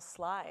Danielle's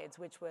slides,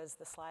 which was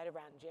the slide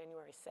around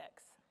January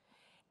 6th.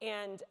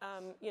 And,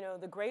 you know,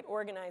 the great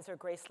organizer,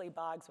 Grace Lee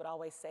Boggs, would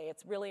always say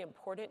it's really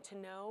important to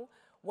know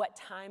what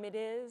time it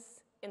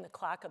is in the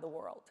clock of the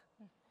world.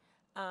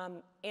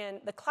 And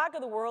the clock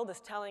of the world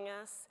is telling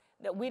us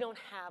that we don't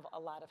have a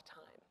lot of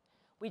time.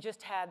 We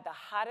just had the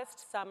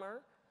hottest summer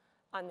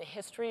on the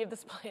history of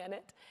this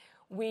planet.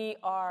 We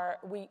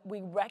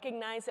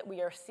recognize that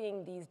we are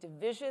seeing these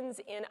divisions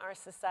in our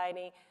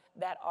society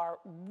that are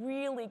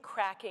really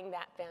cracking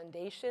that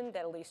foundation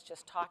that Elise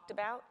just talked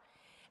about.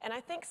 And I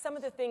think some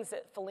of the things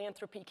that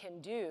philanthropy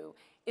can do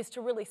is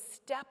to really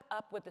step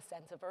up with a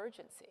sense of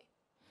urgency.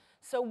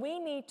 So we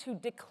need to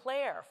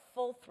declare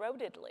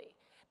full-throatedly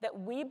that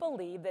we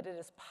believe that it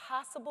is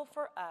possible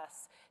for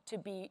us to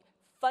be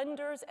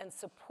funders and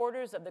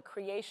supporters of the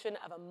creation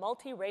of a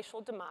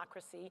multiracial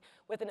democracy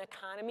with an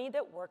economy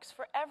that works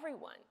for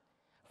everyone.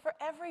 For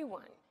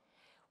everyone.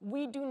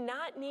 We do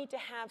not need to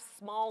have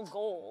small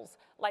goals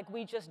like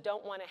we just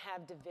don't want to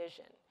have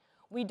division.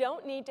 We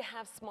don't need to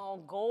have small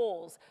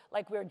goals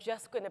like we're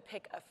just going to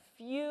pick a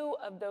few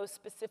of those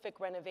specific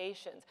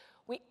renovations.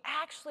 We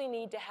actually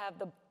need to have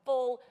the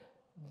full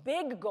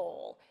big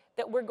goal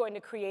that we're going to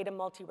create a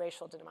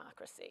multiracial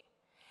democracy.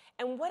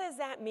 And what does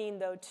that mean,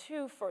 though,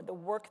 too, for the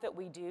work that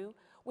we do?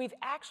 We've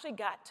actually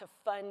got to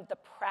fund the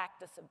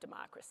practice of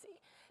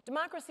democracy.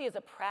 Democracy is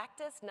a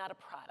practice, not a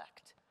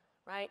product,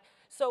 right?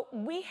 So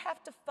we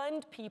have to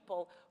fund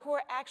people who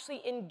are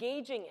actually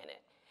engaging in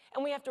it.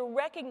 And we have to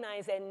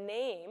recognize and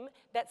name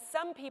that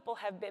some people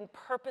have been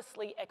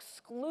purposely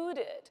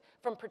excluded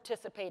from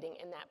participating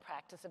in that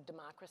practice of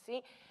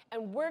democracy.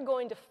 And we're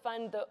going to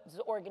fund those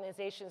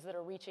organizations that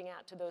are reaching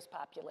out to those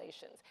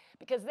populations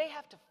because they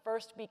have to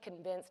first be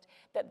convinced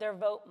that their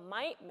vote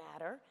might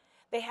matter,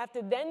 They have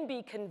to then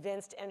be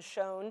convinced and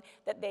shown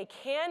that they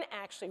can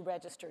actually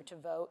register to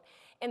vote.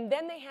 And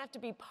then they have to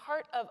be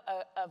part of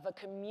a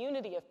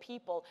community of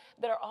people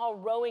that are all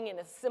rowing in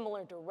a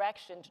similar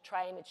direction to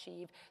try and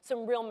achieve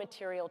some real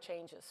material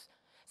changes.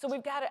 So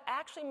we've got to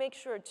actually make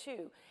sure,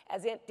 too,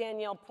 as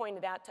Danielle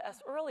pointed out to us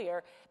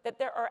earlier, that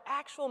there are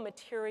actual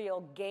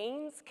material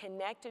gains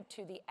connected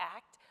to the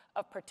act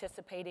of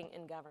participating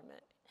in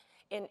government,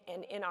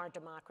 in our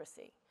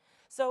democracy.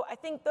 So I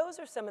think those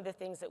are some of the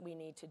things that we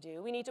need to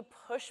do. We need to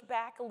push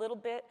back a little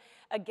bit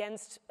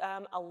against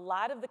a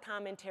lot of the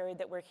commentary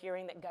that we're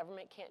hearing that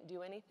government can't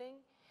do anything,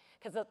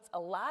 because it's a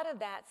lot of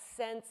that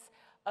sense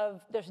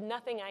of there's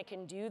nothing I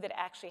can do that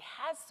actually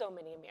has so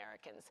many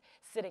Americans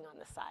sitting on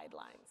the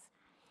sidelines.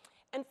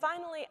 And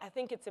finally, I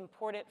think it's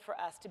important for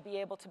us to be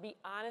able to be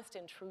honest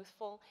and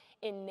truthful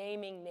in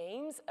naming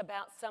names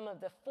about some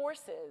of the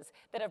forces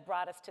that have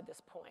brought us to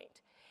this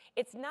point.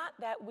 It's not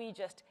that we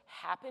just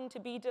happen to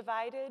be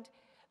divided.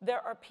 There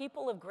are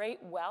people of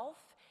great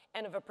wealth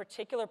and of a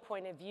particular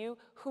point of view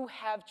who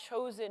have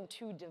chosen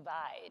to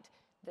divide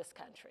this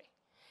country.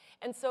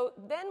 And so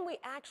then we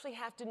actually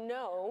have to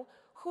know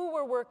who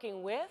we're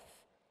working with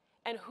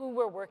and who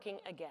we're working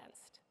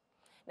against.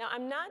 Now,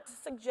 I'm not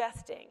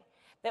suggesting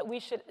that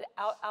we should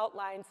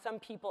outline some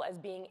people as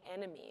being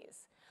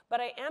enemies.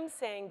 But I am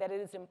saying that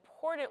it is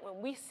important when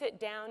we sit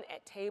down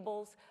at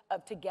tables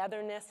of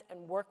togetherness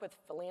and work with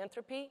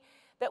philanthropy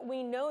that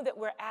we know that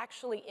we're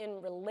actually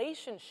in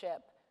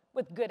relationship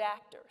with good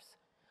actors,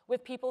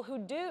 with people who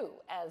do,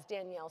 as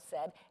Danielle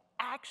said,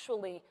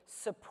 actually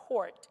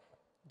support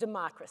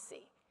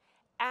democracy,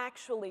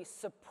 actually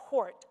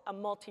support a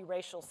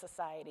multiracial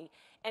society,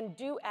 and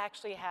do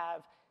actually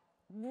have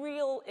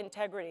real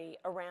integrity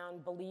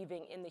around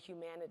believing in the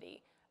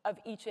humanity of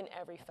each and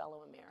every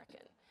fellow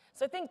American.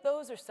 So I think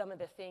those are some of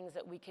the things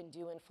that we can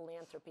do in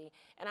philanthropy.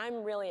 And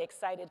I'm really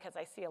excited because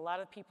I see a lot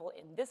of people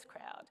in this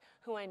crowd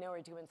who I know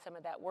are doing some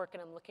of that work,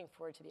 and I'm looking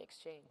forward to the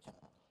exchange.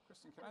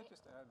 Kristen, can I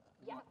just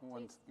add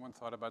one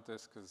thought about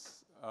this?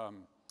 Because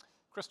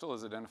Crystal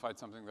has identified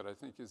something that I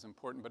think is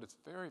important, but it's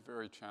very,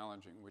 very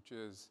challenging, which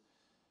is,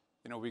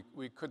 you know,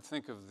 we could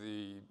think of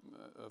the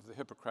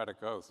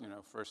Hippocratic Oath, you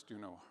know, first do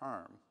no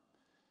harm.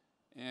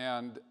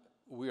 And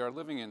we are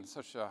living in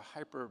such a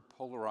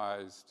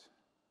hyper-polarized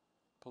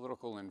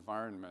political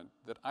environment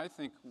that I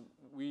think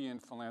we in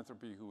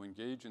philanthropy who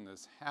engage in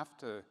this have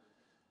to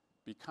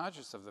be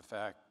conscious of the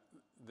fact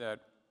that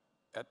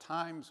at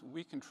times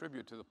we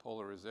contribute to the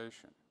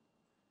polarization.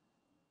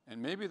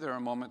 And maybe there are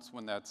moments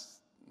when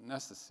that's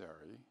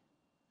necessary,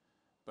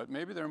 but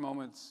maybe there are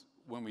moments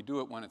when we do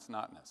it when it's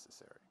not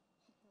necessary.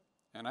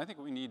 And I think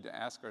we need to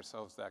ask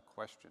ourselves that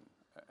question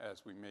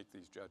as we make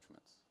these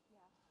judgments.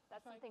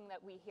 That's something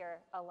that we hear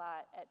a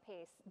lot at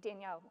PACE.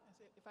 Danielle.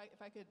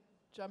 If I could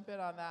jump in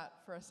on that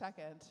for a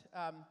second.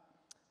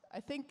 I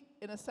think,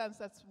 in a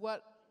sense,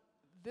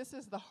 this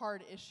is the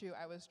hard issue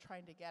I was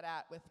trying to get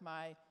at with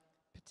my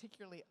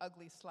particularly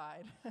ugly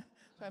slide.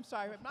 So I'm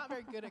sorry, I'm not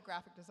very good at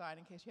graphic design,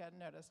 in case you hadn't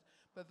noticed.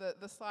 But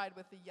the slide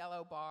with the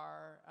yellow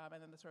bar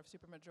and then the sort of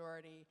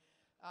supermajority.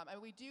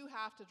 And we do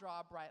have to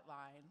draw a bright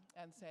line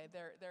and say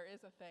there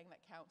is a thing that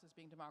counts as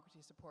being democracy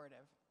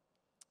supportive.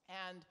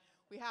 And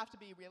we have to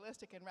be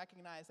realistic and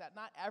recognize that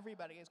not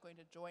everybody is going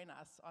to join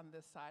us on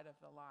this side of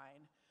the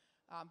line.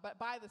 But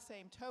by the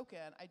same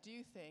token, I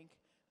do think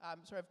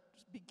sort of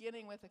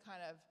beginning with a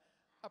kind of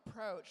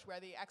approach where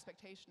the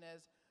expectation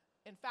is,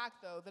 in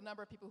fact, though, the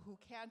number of people who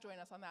can join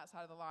us on that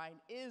side of the line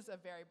is a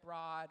very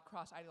broad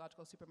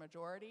cross-ideological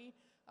supermajority,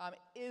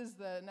 is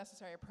the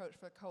necessary approach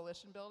for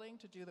coalition building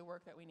to do the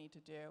work that we need to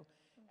do.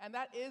 And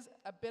that is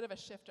a bit of a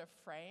shift of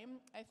frame,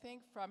 I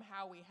think, from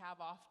how we have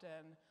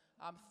often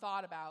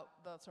thought about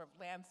the sort of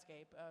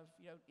landscape of,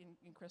 you know,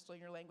 in Crystal,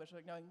 in your language,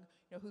 like knowing,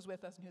 you know, who's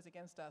with us and who's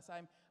against us.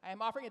 I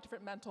am offering a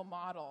different mental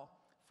model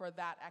for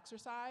that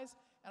exercise,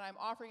 and I'm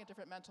offering a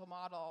different mental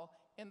model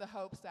in the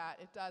hopes that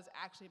it does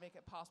actually make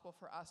it possible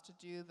for us to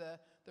do the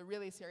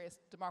really serious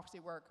democracy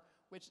work,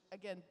 which,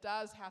 again,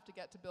 does have to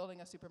get to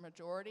building a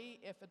supermajority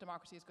if a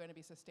democracy is going to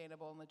be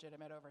sustainable and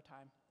legitimate over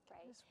time.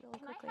 Right. Just really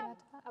quickly add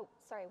to that. Oh,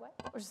 sorry, what?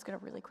 I was just going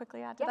to really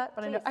quickly add to that,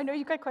 but I know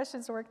you've got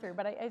questions to work through,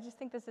 but I just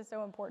think this is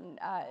so important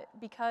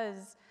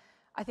because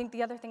I think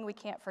the other thing we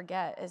can't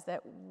forget is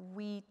that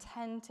we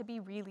tend to be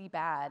really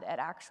bad at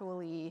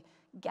actually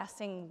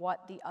guessing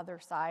what the other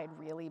side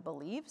really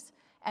believes.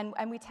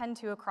 And we tend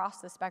to, across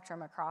the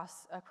spectrum,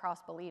 across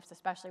beliefs,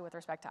 especially with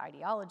respect to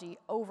ideology,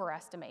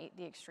 overestimate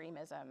the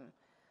extremism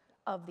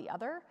of the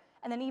other.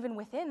 And then even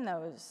within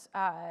those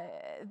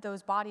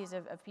bodies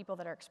of people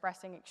that are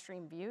expressing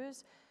extreme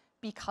views,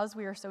 because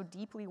we are so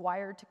deeply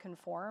wired to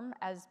conform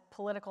as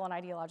political and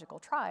ideological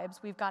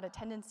tribes, we've got a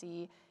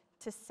tendency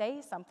to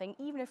say something,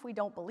 even if we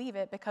don't believe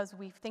it, because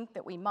we think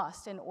that we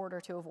must in order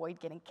to avoid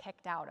getting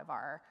kicked out of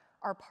our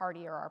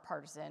party or our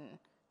partisan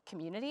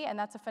community. And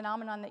that's a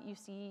phenomenon that you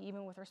see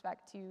even with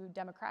respect to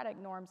democratic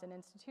norms and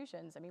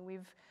institutions. I mean,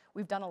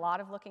 we've done a lot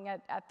of looking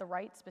at the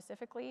right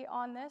specifically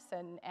on this,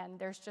 and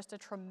there's just a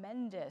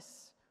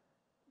tremendous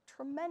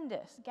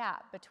tremendous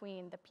gap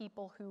between the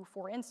people who,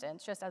 for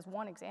instance, just as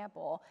one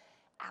example,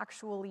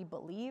 actually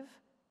believe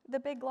the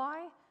big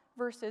lie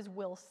versus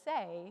will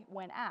say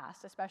when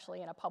asked,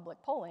 especially in a public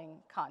polling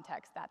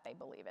context, that they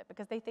believe it,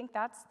 because they think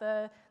that's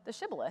the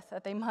shibboleth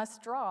that they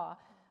must draw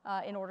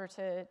in order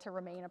to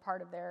remain a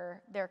part of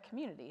their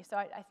community. So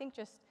I think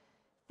just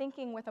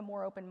thinking with a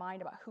more open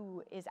mind about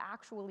who is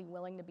actually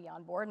willing to be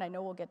on board, and I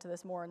know we'll get to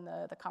this more in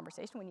the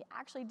conversation, when you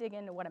actually dig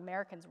into what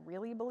Americans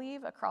really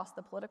believe across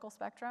the political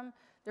spectrum,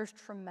 there's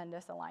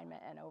tremendous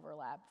alignment and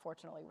overlap,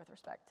 fortunately, with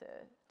respect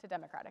to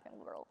democratic and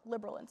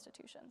liberal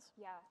institutions.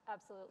 Yeah,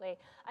 absolutely.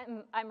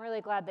 I'm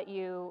really glad that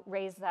you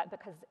raised that,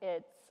 because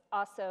it's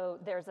also,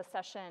 there's a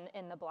session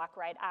in the block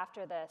right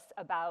after this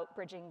about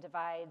bridging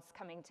divides,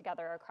 coming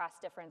together across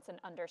difference, and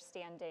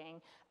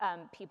understanding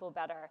people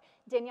better.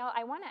 Danielle,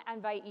 I want to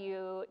invite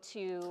you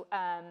to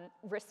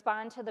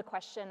respond to the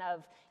question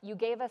of, you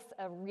gave us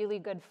a really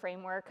good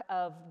framework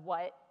of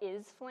what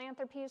is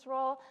philanthropy's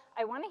role.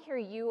 I want to hear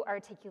you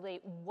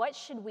articulate what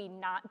should we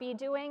not be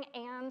doing,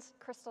 and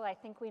Crystal, I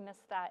think we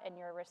missed that in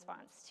your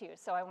response too,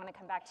 so I want to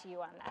come back to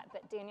you on that.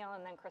 But Danielle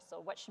and then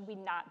Crystal, what should we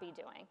not be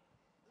doing?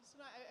 So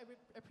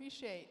I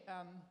appreciate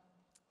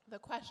the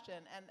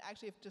question, and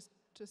actually, if just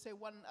to say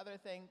one other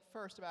thing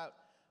first about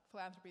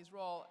philanthropy's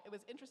role, it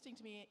was interesting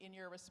to me in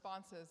your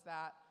responses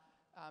that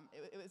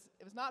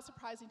it was not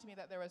surprising to me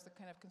that there was a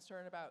kind of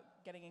concern about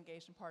getting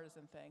engaged in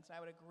partisan things, and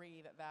I would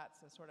agree that that's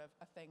a sort of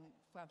a thing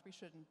philanthropy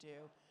shouldn't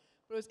do.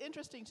 But it was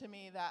interesting to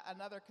me that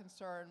another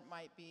concern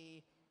might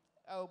be,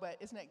 oh, but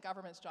isn't it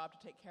government's job to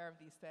take care of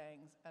these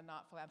things and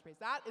not philanthropy's?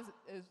 That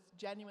is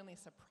genuinely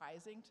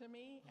surprising to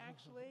me,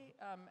 actually,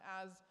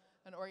 as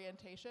an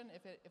orientation,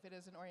 if it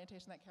is an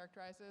orientation that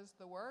characterizes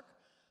the work.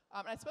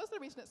 And I suppose the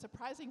reason it's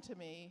surprising to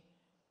me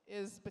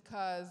is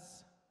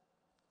because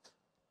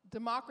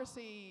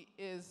democracy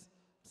is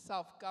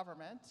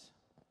self-government.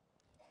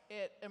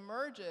 It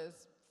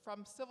emerges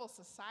from civil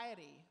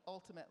society,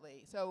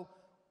 ultimately. So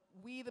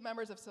we, the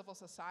members of civil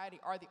society,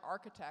 are the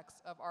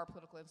architects of our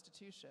political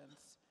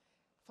institutions.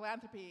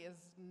 Philanthropy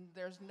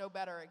there's no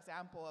better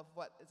example of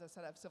what is a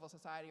set of civil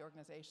society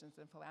organizations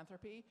than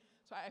philanthropy.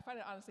 So I find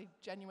it honestly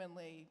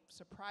genuinely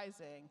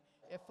surprising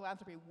if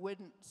philanthropy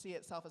wouldn't see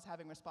itself as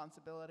having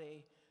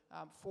responsibility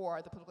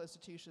for the political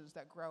institutions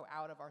that grow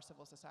out of our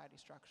civil society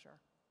structure.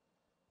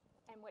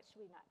 And what should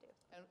we not do?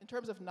 And in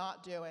terms of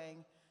not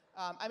doing,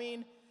 I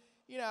mean,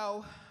 you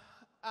know,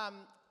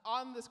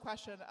 on this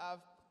question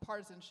of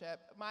partisanship,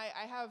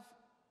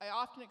 I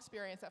often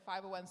experience that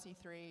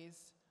 501c3s,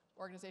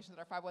 organizations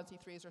that are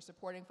 501c3s or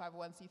supporting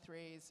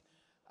 501c3s,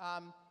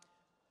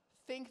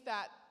 think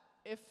that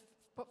if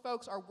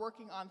folks are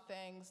working on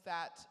things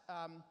that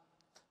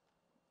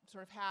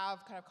sort of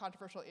have kind of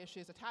controversial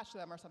issues attached to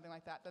them or something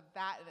like that,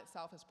 that in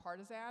itself is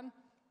partisan.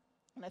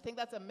 And I think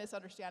that's a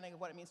misunderstanding of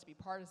what it means to be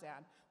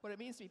partisan. What it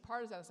means to be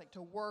partisan is like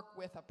to work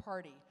with a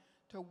party,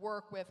 to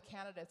work with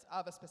candidates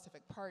of a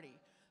specific party.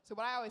 So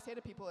what I always say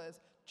to people is,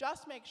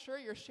 just make sure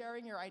you're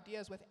sharing your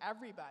ideas with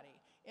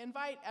everybody.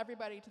 Invite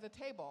everybody to the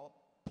table.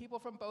 People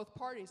from both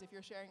parties, if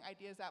you're sharing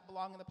ideas that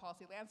belong in the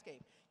policy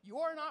landscape.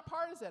 You're not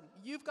partisan.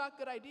 You've got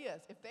good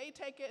ideas. If they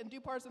take it and do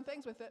partisan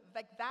things with it,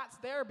 like, that's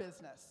their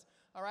business,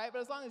 all right? But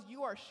as long as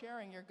you are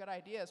sharing your good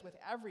ideas with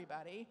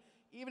everybody,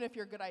 even if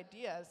your good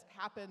ideas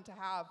happen to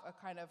have a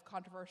kind of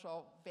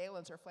controversial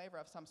valence or flavor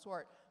of some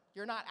sort,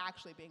 you're not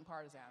actually being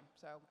partisan.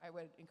 So I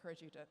would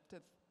encourage you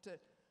to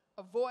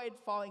avoid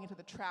falling into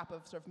the trap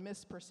of sort of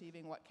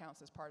misperceiving what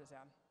counts as partisan.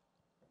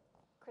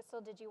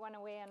 Crystal, did you want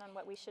to weigh in on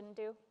what we shouldn't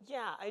do?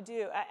 Yeah, I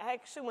do. I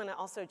actually want to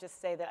also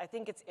just say that I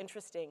think it's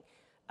interesting.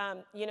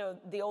 You know,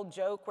 the old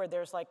joke where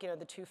there's like, you know,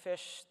 the two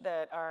fish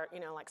that are, you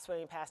know, like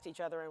swimming past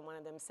each other, and one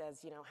of them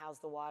says, you know, how's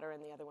the water?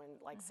 And the other one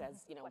like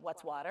says, you know,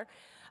 what's water?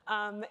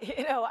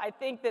 You know, I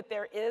think that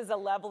there is a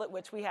level at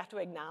which we have to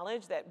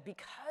acknowledge that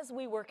because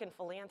we work in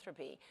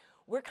philanthropy,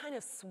 we're kind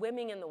of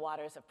swimming in the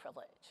waters of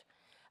privilege.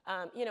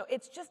 You know,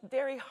 it's just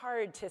very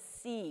hard to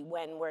see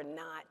when we're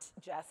not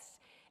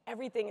just,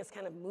 everything is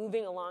kind of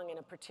moving along in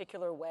a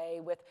particular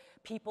way with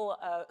people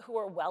who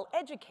are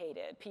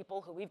well-educated, people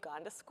who we've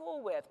gone to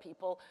school with,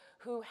 people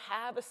who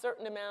have a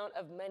certain amount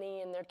of money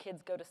and their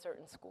kids go to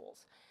certain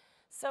schools.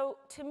 So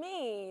to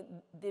me,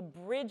 the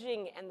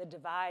bridging and the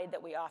divide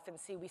that we often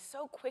see, we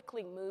so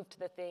quickly move to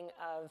the thing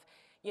of,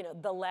 you know,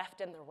 the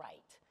left and the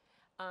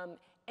right.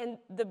 And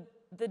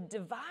the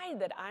divide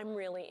that I'm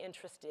really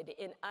interested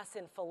in us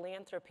in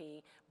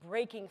philanthropy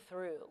breaking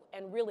through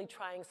and really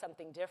trying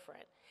something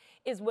different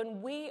is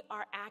when we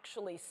are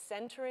actually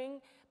centering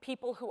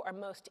people who are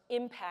most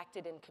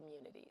impacted in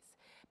communities,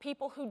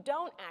 people who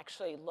don't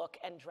actually look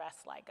and dress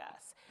like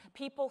us,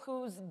 people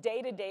whose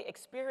day-to-day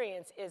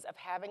experience is of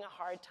having a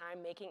hard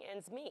time making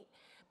ends meet,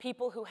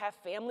 people who have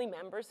family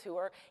members who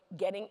are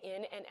getting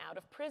in and out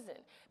of prison,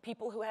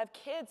 people who have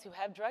kids who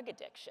have drug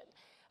addiction.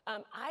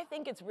 I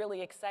think it's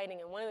really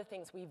exciting, and one of the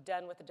things we've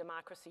done with the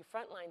Democracy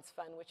Frontlines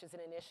Fund, which is an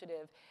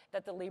initiative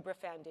that the Libra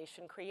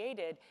Foundation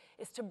created,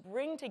 is to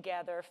bring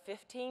together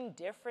 15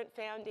 different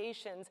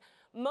foundations,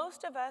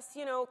 most of us,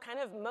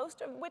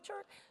 most of which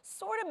are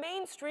sort of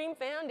mainstream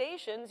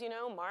foundations,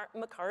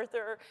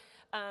 MacArthur,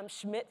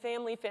 Schmidt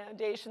Family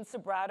Foundation,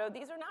 Sobrato.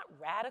 These are not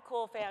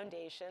radical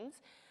foundations,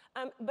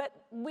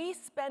 but we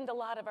spend a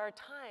lot of our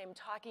time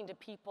talking to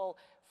people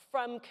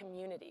from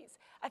communities.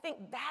 I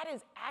think that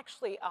is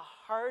actually a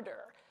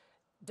harder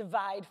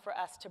divide for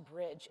us to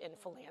bridge in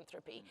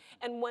philanthropy,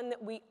 and one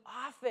that we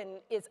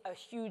often is a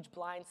huge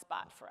blind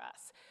spot for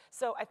us.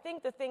 So I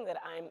think the thing that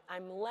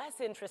I'm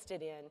less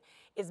interested in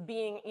is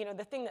being,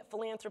 the thing that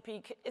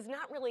philanthropy is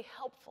not really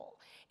helpful,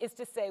 is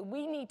to say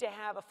we need to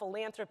have a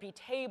philanthropy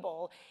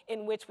table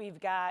in which we've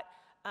got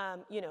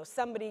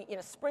somebody,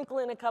 sprinkle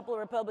in a couple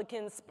of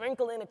Republicans,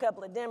 sprinkle in a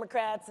couple of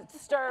Democrats,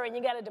 stir, and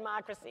you got a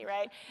democracy,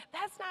 right?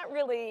 That's not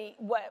really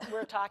what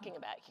we're talking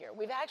about here.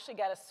 We've actually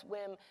got to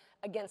swim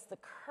against the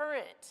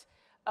current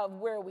of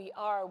where we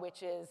are,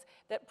 which is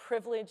that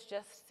privilege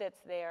just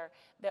sits there,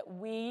 that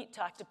we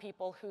talk to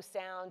people who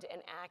sound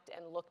and act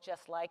and look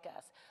just like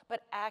us,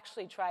 but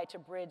actually try to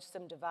bridge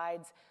some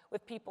divides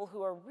with people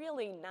who are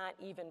really not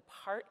even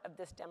part of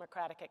this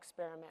democratic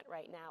experiment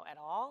right now at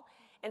all,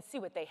 and see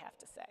what they have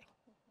to say.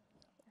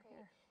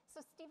 So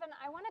Stephen,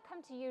 I want to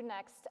come to you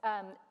next.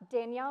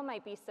 Danielle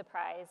might be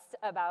surprised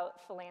about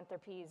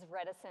philanthropy's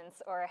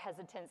reticence or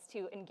hesitance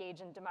to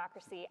engage in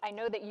democracy. I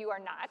know that you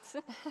are not,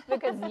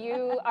 because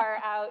you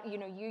are out,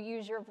 you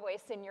use your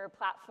voice and your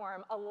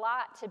platform a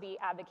lot to be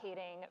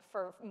advocating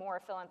for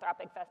more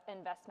philanthropic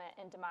investment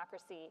in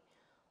democracy.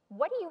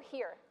 What do you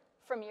hear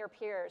from your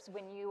peers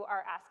when you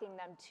are asking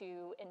them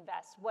to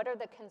invest? What are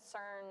the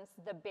concerns,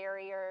 the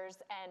barriers,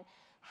 and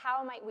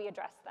how might we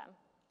address them?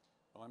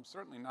 Well, I'm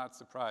certainly not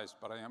surprised,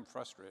 but I am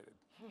frustrated.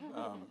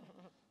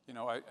 And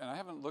I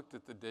haven't looked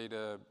at the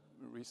data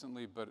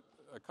recently, but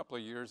a couple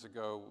of years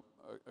ago,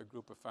 a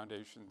group of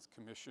foundations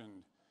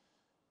commissioned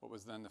what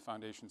was then the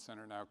Foundation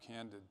Center, now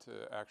Candid,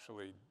 to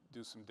actually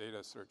do some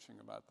data searching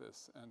about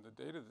this. And the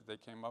data that they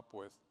came up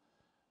with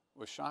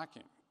was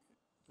shocking,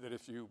 that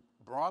if you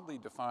broadly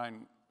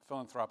define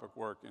philanthropic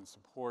work in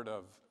support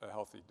of a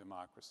healthy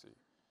democracy,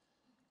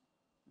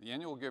 the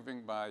annual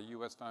giving by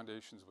US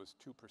foundations was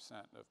 2%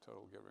 of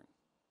total giving.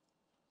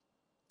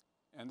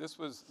 And this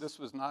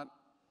was not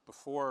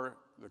before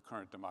the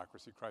current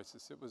democracy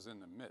crisis, it was in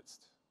the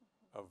midst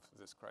of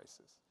this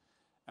crisis.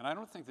 And I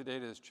don't think the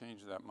data has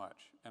changed that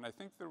much. And I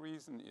think the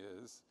reason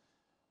is,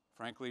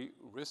 frankly,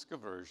 risk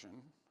aversion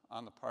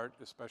on the part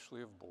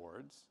especially of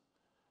boards.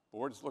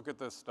 Boards look at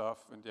this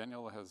stuff, and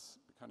Danielle has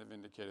kind of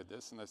indicated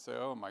this, and they say,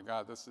 oh my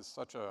God, this is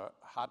such a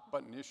hot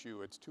button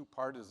issue, it's too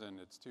partisan,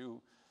 it's too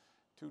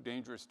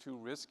dangerous, too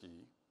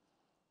risky,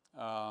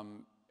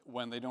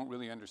 when they don't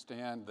really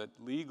understand that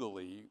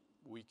legally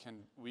we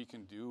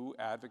can do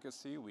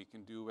advocacy, we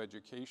can do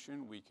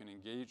education, we can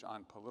engage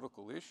on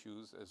political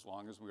issues as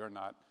long as we are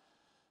not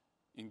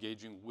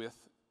engaging with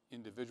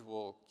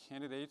individual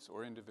candidates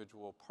or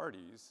individual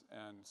parties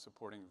and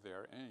supporting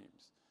their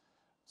aims.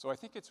 So I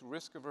think it's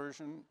risk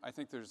aversion. I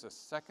think there's a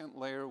second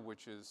layer,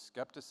 which is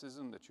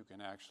skepticism that you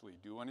can actually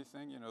do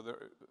anything.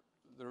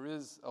 There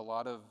is a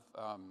lot of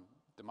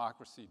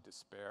democracy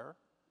despair.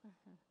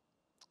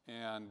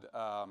 And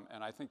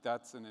I think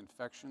that's an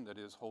infection that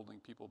is holding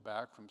people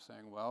back from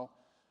saying, well,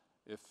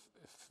 if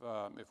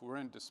we're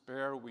in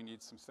despair, we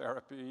need some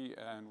therapy,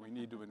 and we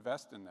need to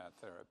invest in that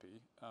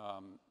therapy.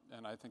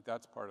 And I think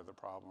that's part of the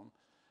problem.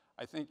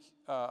 I think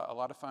a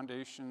lot of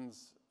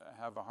foundations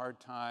have a hard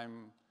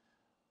time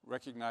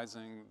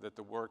recognizing that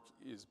the work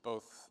is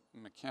both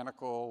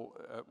mechanical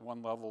at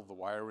one level, the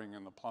wiring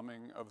and the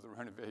plumbing of the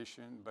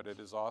renovation, but it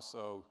is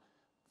also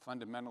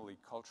fundamentally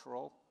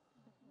cultural.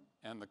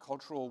 And the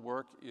cultural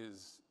work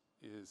is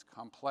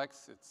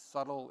complex, it's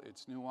subtle,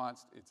 it's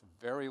nuanced, it's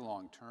very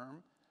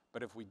long-term.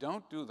 But if we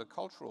don't do the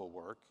cultural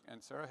work,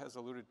 and Sarah has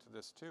alluded to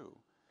this too,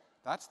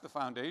 that's the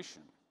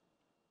foundation.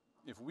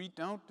 If we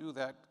don't do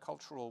that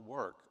cultural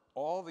work,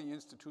 all the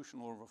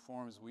institutional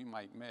reforms we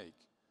might make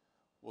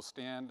will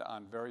stand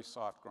on very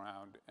soft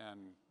ground and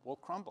will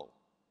crumble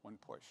when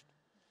pushed.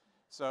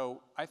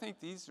 So I think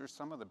these are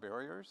some of the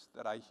barriers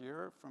that I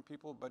hear from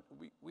people, but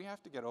we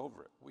have to get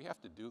over it. We have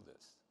to do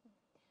this.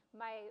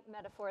 My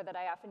metaphor that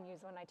I often use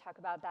when I talk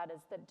about that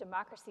is that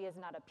democracy is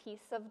not a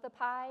piece of the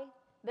pie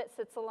that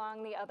sits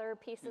along the other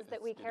pieces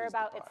that we care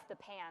about. It's the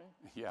pan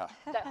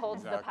that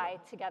holds the pie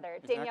together.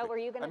 Exactly. Danielle, were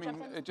you going to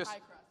jump in?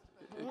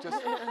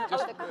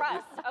 The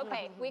crust.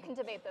 Okay, we can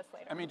debate this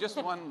later. I mean, just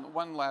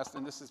one last,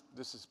 and this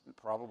is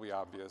probably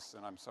obvious,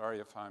 and I'm sorry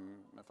if I'm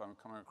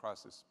coming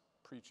across as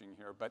preaching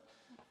here, but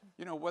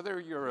whether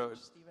you're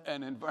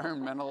an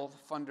environmental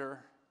funder,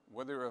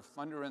 whether you're a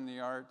funder in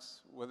the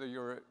arts, whether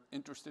you're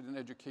interested in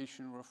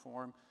education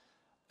reform,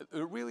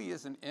 there really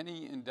isn't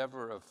any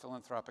endeavor of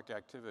philanthropic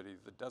activity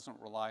that doesn't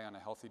rely on a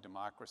healthy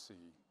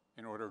democracy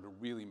in order to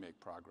really make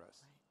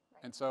progress.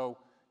 Right. And so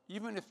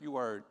even if you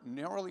are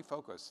narrowly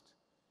focused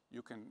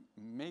you can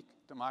make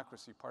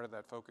democracy part of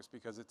that focus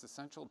because it's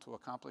essential to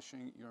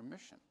accomplishing your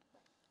mission.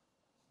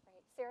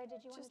 Right. Sarah,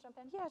 did you want to jump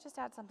in? Yeah, just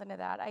add something to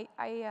that.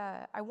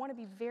 I want to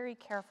be very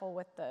careful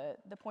with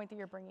the point that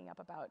you're bringing up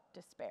about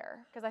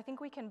despair, because I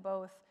think we can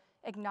both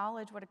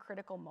acknowledge what a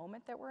critical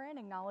moment that we're in,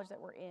 acknowledge that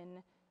we're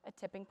in a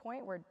tipping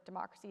point where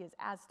democracy is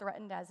as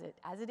threatened as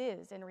it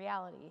is in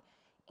reality,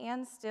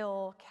 and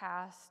still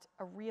cast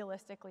a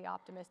realistically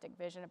optimistic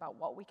vision about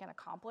what we can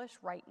accomplish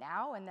right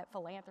now and that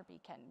philanthropy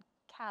can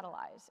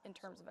catalyze in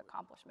terms of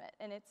accomplishment.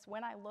 And it's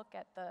when I look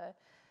at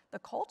the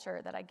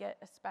culture that I get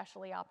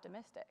especially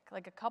optimistic.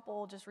 Like a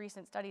couple just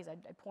recent studies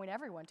I'd point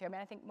everyone to. I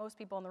mean, I think most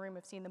people in the room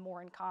have seen the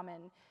More in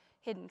Common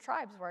Hidden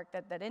Tribes work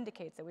that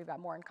indicates that we've got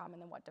more in common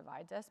than what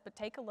divides us. But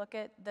take a look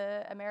at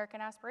the American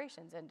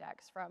Aspirations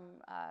Index from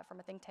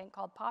a think tank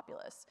called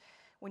Populous.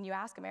 When you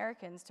ask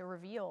Americans to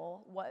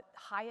reveal what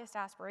highest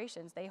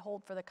aspirations they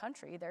hold for the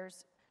country,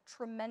 there's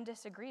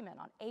tremendous agreement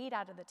on 8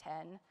 out of the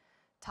 10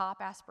 top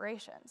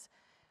aspirations.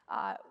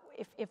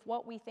 If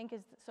what we think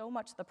is so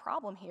much the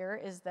problem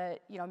here is that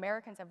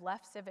Americans have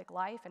left civic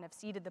life and have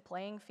ceded the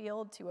playing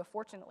field to a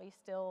fortunately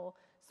still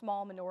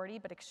small minority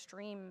but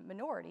extreme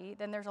minority,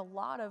 then there's a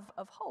lot of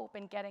hope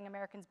in getting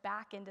Americans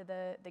back into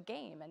the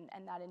game,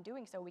 and that in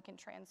doing so we can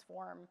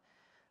transform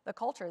the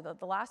culture.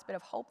 The last bit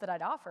of hope that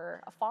I'd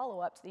offer, a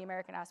follow-up to the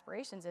American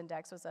Aspirations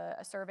Index, was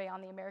a survey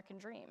on the American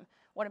dream,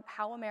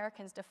 how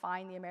Americans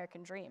define the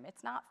American dream.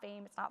 It's not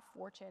fame, it's not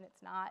fortune,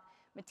 it's not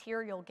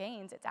material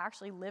gains, it's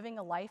actually living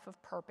a life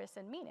of purpose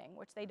and meaning,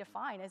 which they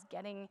define as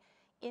getting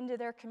into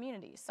their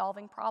communities,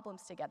 solving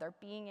problems together,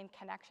 being in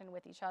connection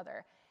with each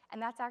other. And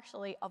that's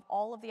actually, of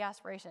all of the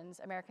aspirations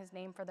Americans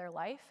name for their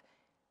life,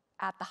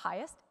 at the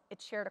highest.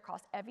 It's shared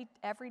across every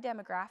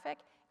demographic,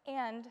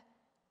 and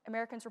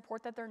Americans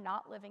report that they're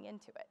not living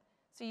into it.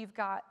 So you've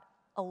got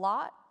a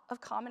lot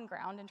of common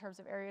ground in terms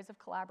of areas of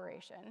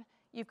collaboration.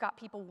 You've got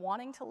people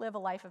wanting to live a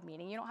life of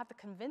meaning. You don't have to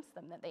convince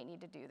them that they need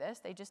to do this.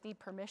 They just need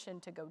permission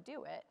to go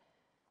do it.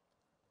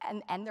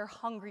 And they're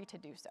hungry to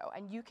do so.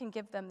 And you can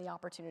give them the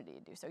opportunity to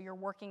do so. You're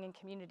working in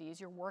communities.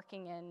 You're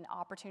working in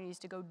opportunities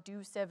to go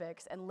do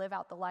civics and live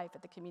out the life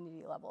at the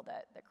community level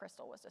that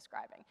Crystal was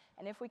describing.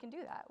 And if we can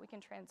do that, we can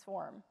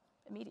transform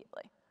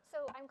immediately.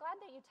 So I'm glad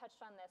that you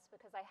touched on this,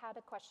 because I had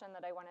a question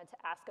that I wanted to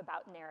ask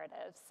about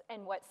narratives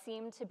and what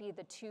seem to be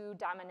the two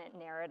dominant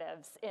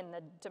narratives in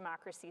the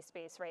democracy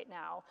space right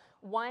now.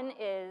 One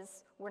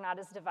is we're not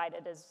as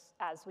divided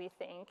as we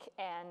think,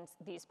 and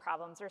these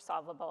problems are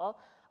solvable.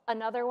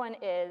 Another one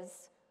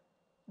is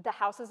the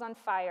house is on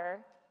fire.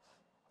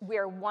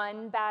 We're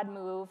one bad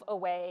move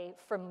away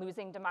from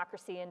losing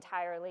democracy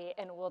entirely,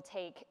 and it will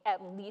take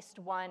at least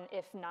 1,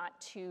 if not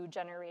 2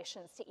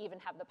 generations to even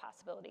have the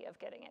possibility of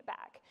getting it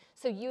back.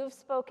 So you've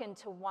spoken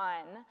to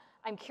one.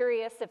 I'm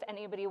curious if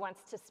anybody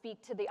wants to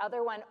speak to the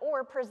other one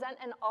or present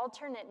an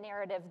alternate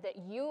narrative that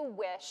you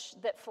wish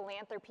that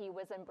philanthropy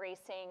was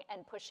embracing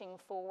and pushing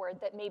forward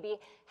that maybe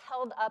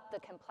held up the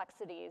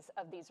complexities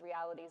of these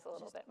realities a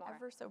little bit more.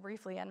 Ever so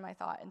briefly end my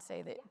thought and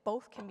say that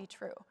both can be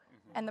true.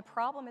 And the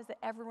problem is that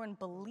everyone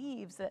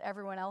believes that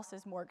everyone else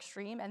is more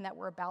extreme and that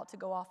we're about to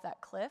go off that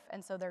cliff,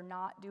 and so they're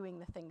not doing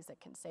the things that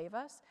can save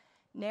us.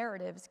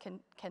 Narratives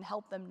can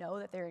help them know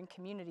that they're in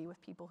community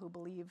with people who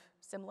believe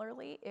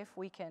similarly if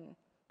we can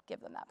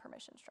give them that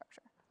permission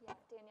structure. Yeah,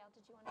 Danielle,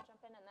 did you want to jump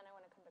in? And then I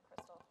want to come to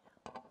Crystal.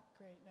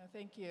 Great, no,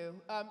 thank you.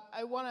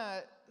 I want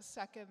to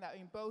second that. I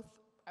mean, both,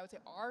 I would say,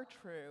 are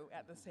true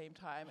at the same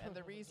time, and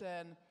the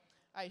reason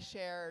I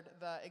shared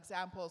the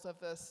examples of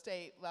the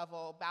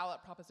state-level ballot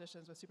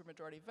propositions with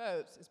supermajority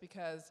votes is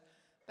because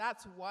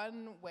that's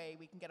one way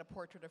we can get a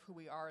portrait of who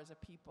we are as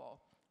a people,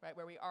 right?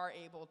 Where we are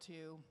able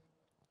to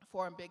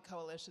form big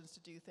coalitions to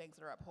do things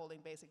that are upholding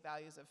basic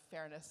values of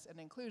fairness and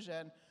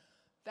inclusion.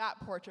 That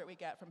portrait we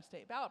get from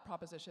state ballot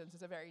propositions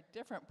is a very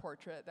different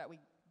portrait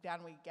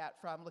than we get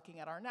from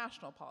looking at our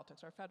national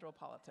politics, our federal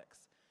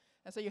politics.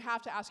 And so you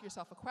have to ask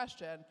yourself a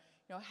question,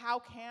 how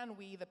can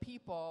we, the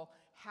people,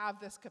 have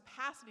this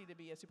capacity to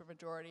be a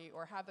supermajority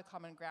or have the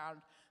common ground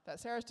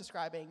that Sarah's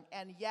describing,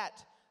 and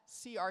yet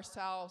see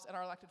ourselves and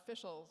our elected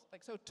officials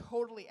like so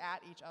totally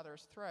at each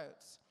other's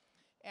throats?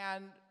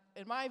 And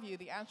in my view,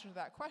 the answer to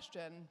that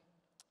question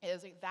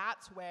is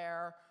that's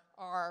where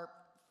our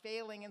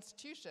failing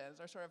institutions,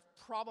 or sort of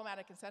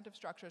problematic incentive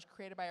structures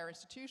created by our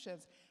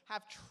institutions,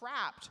 have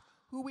trapped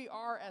who we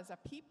are as a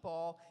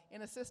people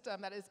in a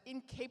system that is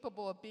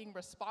incapable of being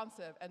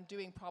responsive and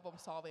doing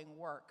problem-solving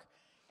work.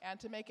 And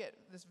to make it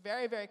this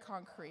very, very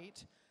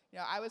concrete,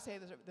 I would say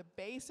the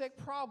basic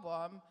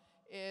problem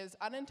is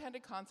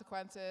unintended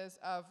consequences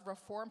of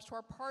reforms to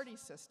our party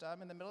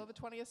system in the middle of the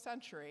 20th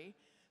century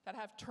that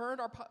have turned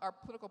our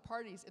political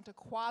parties into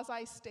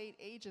quasi-state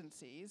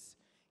agencies,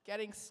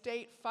 getting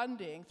state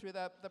funding through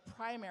the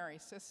primary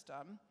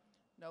system,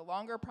 no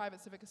longer private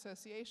civic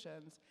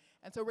associations.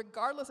 And so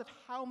regardless of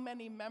how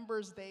many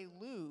members they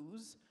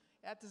lose,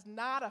 that does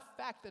not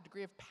affect the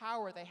degree of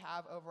power they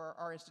have over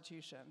our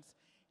institutions.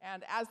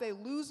 And as they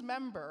lose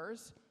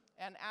members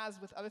And as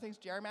with other things,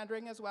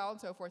 gerrymandering as well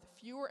and so forth,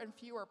 fewer and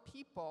fewer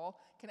people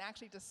can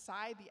actually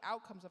decide the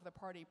outcomes of the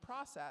party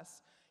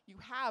process. You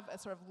have a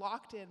sort of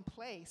locked in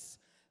place,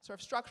 sort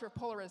of structure of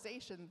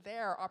polarization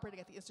there operating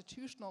at the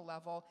institutional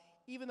level,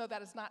 even though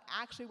that is not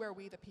actually where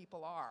we the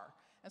people are.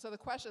 And so the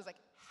question is, like,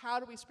 how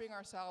do we spring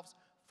ourselves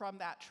from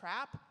that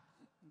trap?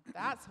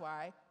 That's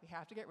why we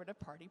have to get rid of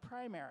party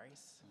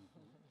primaries.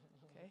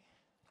 Okay?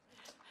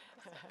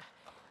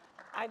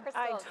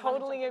 I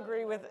totally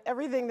agree with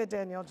everything that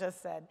Danielle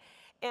just said.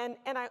 And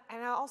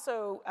I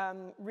also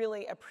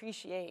really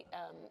appreciate,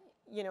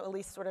 you know, at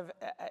least sort of,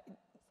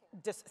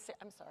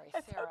 I'm sorry,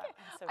 Sarah. Okay.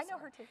 I'm so I know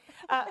sorry.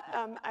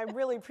 her too. I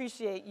really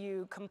appreciate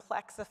you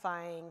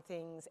complexifying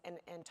things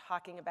and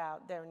talking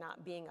about there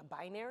not being a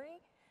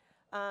binary,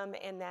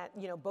 and that,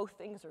 you know, both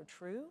things are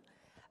true.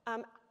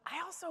 I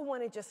also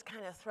want to just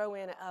kind of throw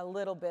in a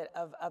little bit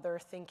of other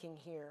thinking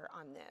here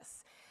on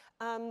this.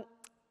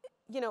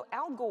 You know,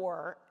 Al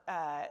Gore,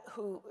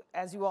 who,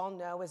 as you all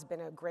know, has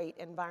been a great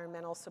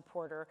environmental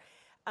supporter,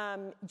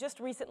 just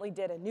recently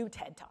did a new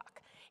TED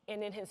Talk.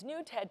 And in his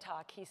new TED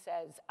Talk, he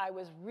says, I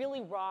was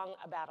really wrong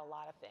about a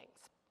lot of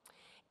things.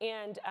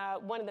 And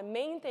one of the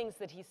main things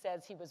that he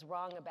says he was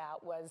wrong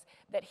about was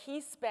that he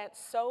spent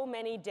so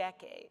many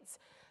decades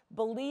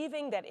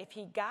believing that if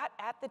he got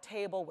at the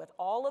table with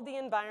all of the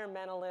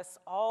environmentalists,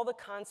 all the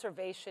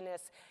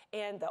conservationists,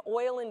 and the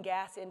oil and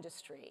gas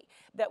industry,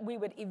 that we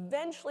would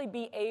eventually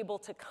be able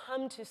to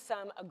come to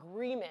some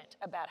agreement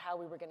about how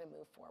we were going to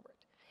move forward.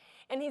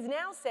 And he's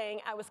now saying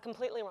I was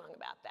completely wrong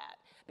about that,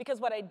 because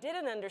what I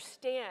didn't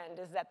understand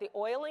is that the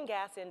oil and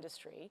gas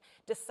industry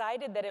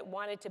decided that it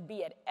wanted to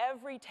be at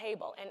every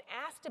table and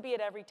asked to be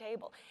at every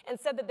table and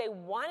said that they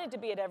wanted to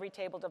be at every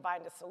table to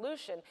find a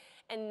solution.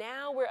 And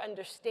now we're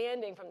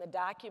understanding from the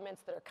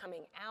documents that are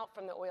coming out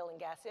from the oil and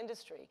gas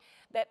industry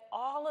that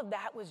all of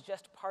that was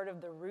just part of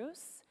the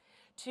ruse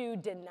to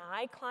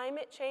deny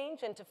climate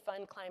change and to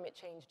fund climate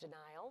change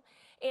denial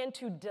and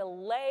to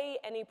delay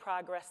any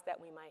progress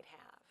that we might have.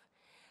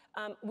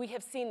 We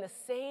have seen the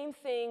same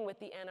thing with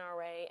the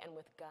NRA and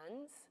with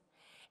guns.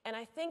 And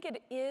I think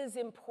it is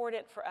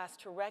important for us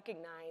to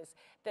recognize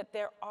that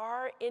there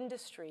are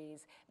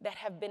industries that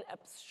have been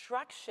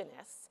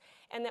obstructionists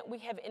and that we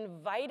have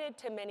invited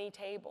to many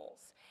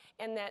tables,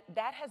 and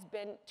that has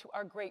been to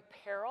our great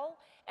peril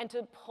and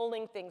to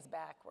pulling things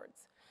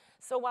backwards.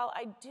 So while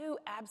I do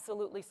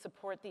absolutely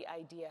support the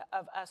idea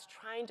of us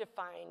trying to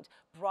find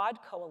broad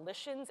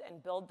coalitions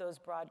and build those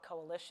broad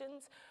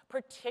coalitions,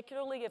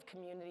 particularly of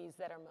communities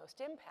that are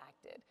most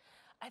impacted,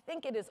 I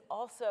think it is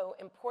also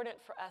important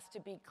for us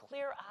to be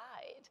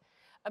clear-eyed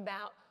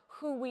about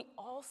who we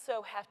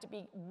also have to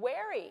be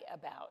wary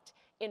about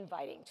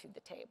inviting to the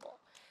table.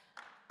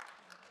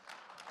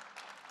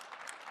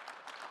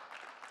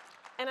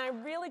 And I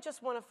really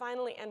just want to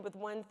finally end with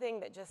one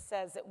thing that just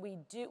says that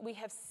we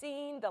have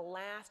seen the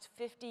last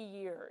 50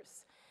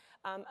 years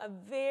a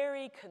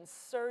very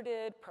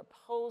concerted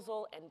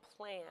proposal and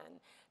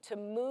plan to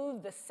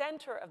move the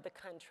center of the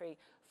country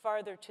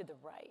farther to the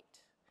right.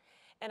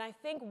 And I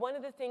think one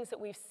of the things that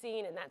we've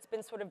seen, and that's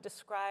been sort of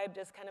described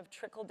as kind of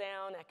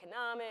trickle-down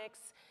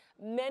economics,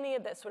 many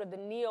of the sort of the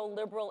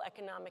neoliberal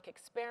economic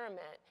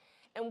experiment,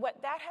 and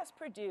what that has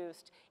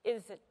produced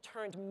is it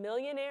turned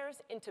millionaires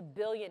into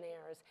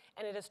billionaires,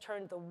 and it has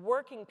turned the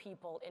working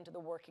people into the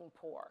working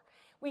poor.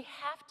 We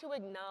have to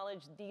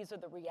acknowledge these are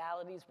the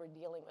realities we're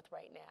dealing with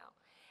right now.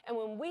 And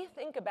when we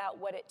think about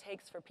what it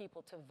takes for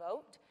people to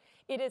vote,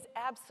 it is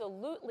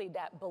absolutely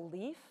that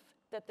belief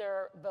that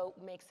their vote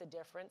makes a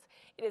difference.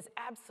 It is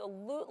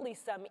absolutely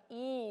some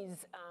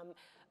ease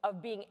of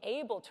being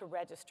able to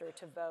register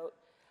to vote.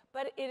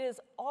 But it is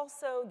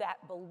also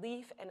that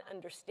belief and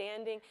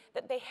understanding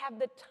that they have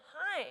the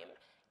time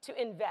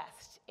to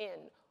invest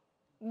in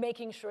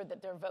making sure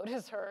that their vote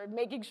is heard,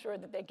 making sure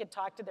that they can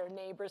talk to their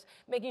neighbors,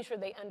 making sure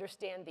they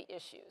understand the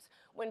issues.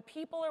 When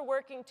people are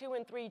working 2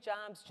 and 3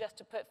 jobs just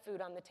to put food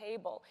on the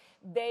table,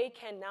 they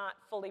cannot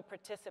fully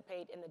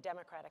participate in the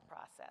democratic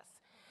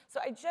process.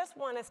 So I just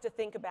want us to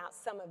think about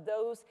some of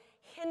those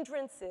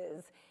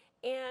hindrances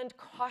and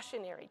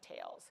cautionary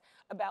tales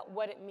about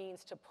what it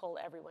means to pull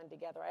everyone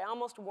together. I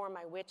almost wore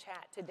my witch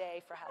hat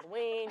today for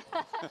Halloween,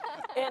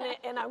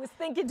 and I was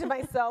thinking to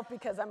myself,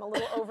 because I'm a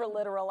little over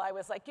literal, I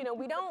was like, you know,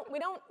 we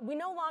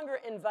no longer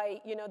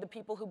invite, you know, the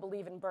people who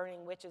believe in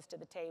burning witches to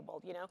the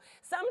table. You know,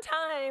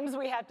 sometimes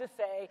we have to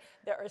say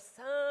there are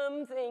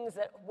some things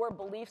that were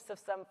beliefs of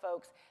some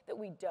folks that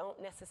we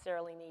don't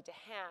necessarily need to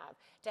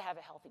have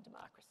a healthy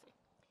democracy.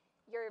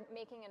 You're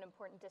making an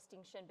important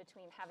distinction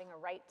between having a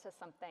right to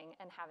something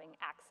and having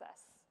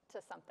access to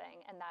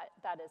something, and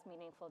that is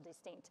meaningful,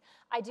 distinct.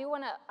 I do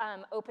want to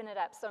open it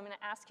up, so I'm going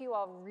to ask you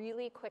all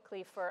really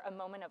quickly for a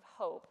moment of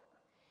hope.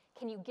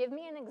 Can you give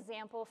me an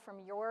example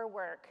from your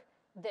work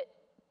that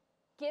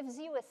gives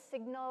you a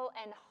signal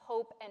and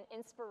hope and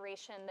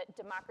inspiration that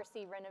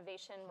democracy,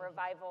 renovation,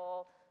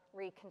 revival,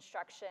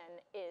 reconstruction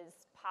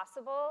is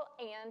possible,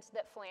 and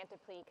that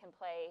philanthropy can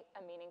play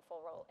a meaningful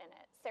role in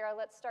it? Sarah,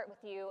 let's start with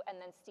you, and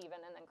then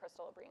Stephen, and then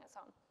Crystal will bring us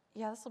home.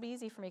 Yeah, this will be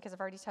easy for me because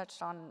I've already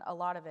touched on a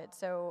lot of it.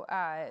 So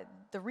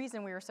the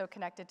reason we were so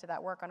connected to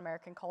that work on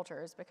American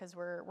culture is because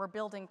we're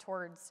building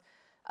towards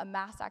a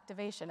mass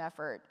activation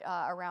effort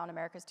around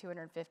America's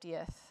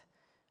 250th,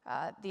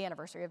 the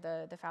anniversary of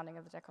the founding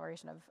of the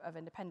Declaration of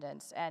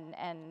Independence.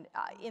 And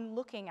in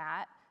looking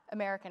at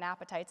American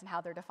appetites and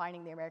how they're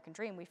defining the American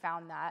dream, we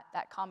found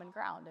that common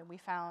ground, and we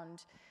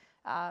found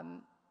a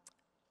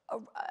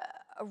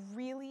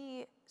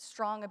really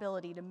strong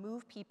ability to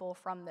move people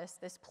from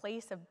this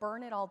place of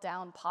burn it all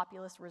down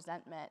populist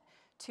resentment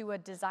to a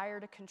desire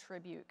to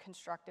contribute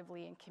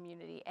constructively in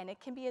community. And it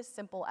can be as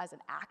simple as an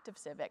act of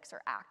civics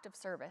or act of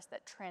service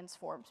that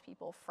transforms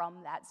people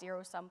from that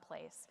zero-sum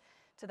place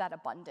to that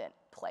abundant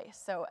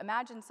place. So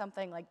imagine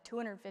something like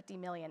 250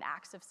 million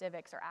acts of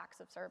civics or acts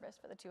of service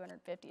for the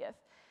 250th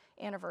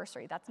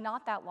anniversary. That's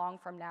not that long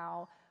from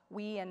now.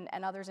 We and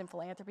others in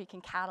philanthropy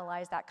can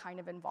catalyze that kind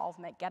of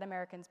involvement, get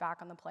Americans back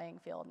on the playing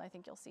field, and I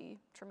think you'll see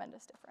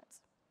tremendous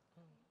difference.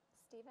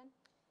 Stephen?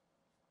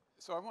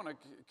 So I want to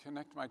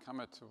connect my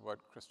comment to what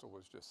Crystal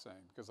was just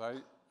saying, because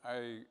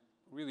I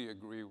really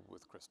agree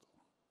with Crystal.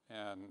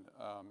 And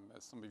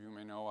as some of you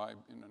may know,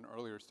 in an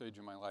earlier stage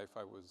of my life,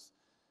 I was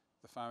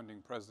the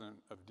founding president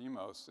of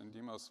Demos, and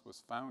Demos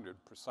was founded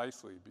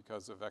precisely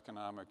because of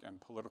economic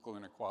and political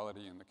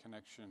inequality and the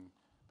connection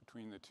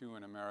between the two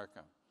in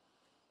America.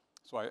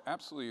 So I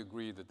absolutely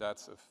agree that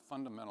that's a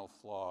fundamental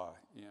flaw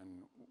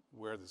in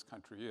where this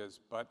country is.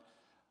 But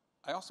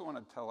I also want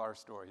to tell our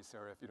story,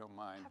 Sarah, if you don't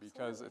mind,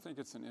 because I think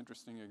it's an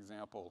interesting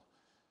example.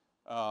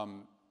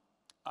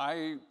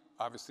 I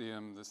obviously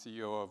am the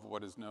CEO of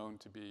what is known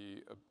to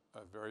be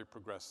a very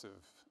progressive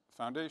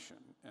foundation.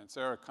 And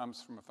Sarah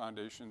comes from a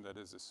foundation that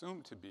is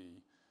assumed to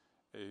be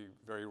a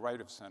very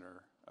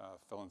right-of-center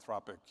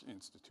philanthropic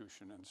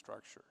institution and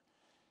structure.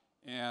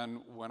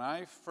 And when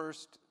I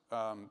first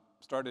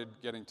started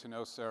getting to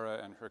know Sarah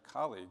and her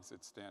colleagues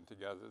at Stand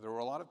Together, there were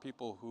a lot of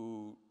people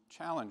who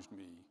challenged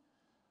me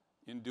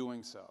in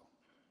doing so.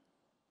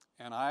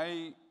 And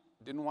I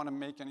didn't want to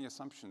make any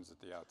assumptions at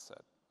the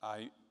outset.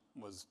 I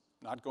was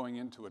not going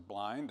into it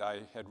blind.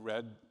 I had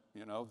read,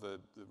 the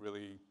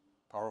really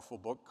powerful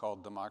book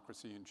called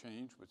Democracy and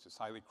Change, which is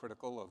highly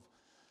critical of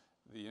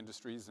the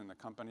industries and the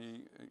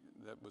company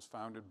that was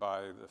founded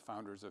by the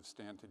founders of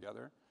Stand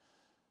Together.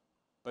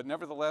 But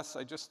nevertheless,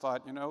 I just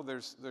thought,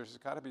 there's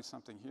got to be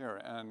something here.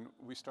 And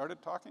we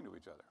started talking to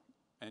each other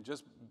and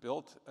just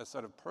built a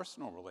set of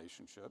personal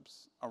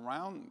relationships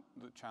around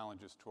the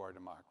challenges to our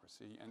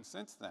democracy. And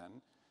since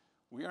then,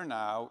 we are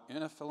now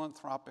in a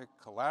philanthropic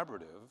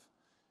collaborative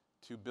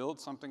to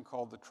build something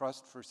called the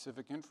Trust for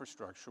Civic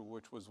Infrastructure,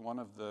 which was one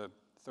of the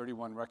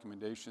 31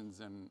 recommendations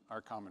in our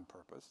common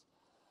purpose.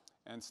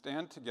 And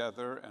Stand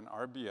Together and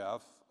RBF,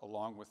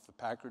 along with the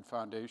Packard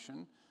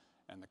Foundation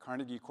and the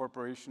Carnegie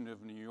Corporation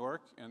of New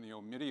York and the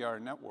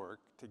Omidyar Network,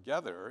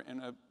 together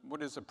in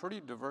what is a pretty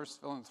diverse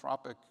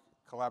philanthropic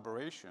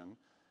collaboration,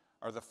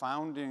 are the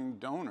founding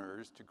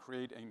donors to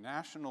create a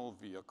national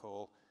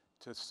vehicle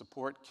to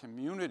support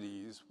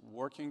communities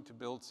working to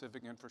build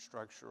civic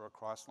infrastructure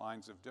across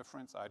lines of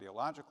difference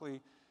ideologically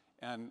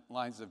and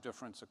lines of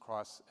difference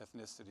across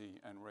ethnicity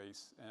and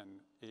race and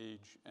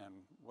age and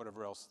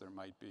whatever else there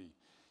might be.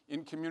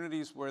 In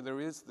communities where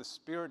there is the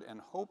spirit and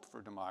hope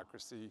for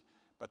democracy,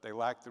 but they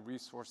lack the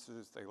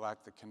resources, they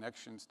lack the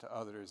connections to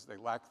others, they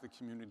lack the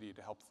community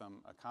to help them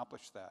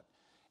accomplish that.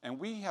 And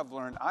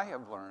I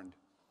have learned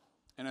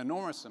an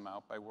enormous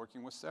amount by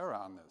working with Sarah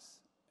on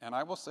this. And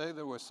I will say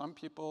there were some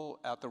people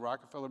at the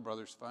Rockefeller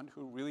Brothers Fund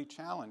who really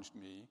challenged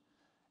me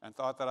and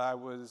thought that I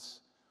was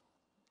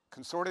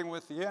consorting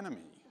with the enemy.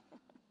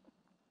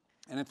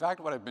 And in fact,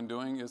 what I've been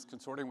doing is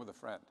consorting with a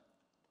friend.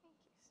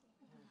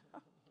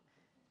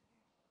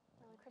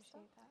 Really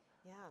appreciate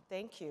that. Yeah,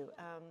 thank you.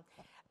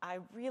 I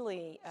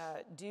really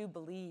do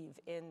believe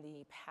in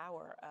the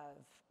power of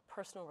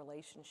personal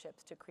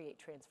relationships to create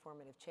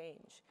transformative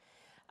change.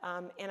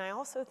 And I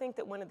also think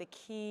that one of the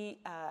key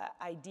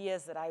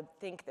ideas that I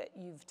think that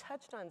you've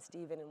touched on,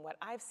 Stephen, and what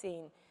I've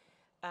seen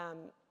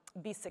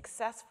be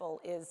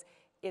successful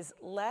is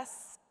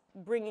less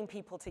bringing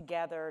people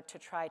together to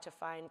try to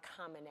find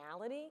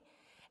commonality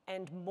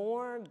and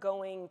more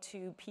going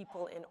to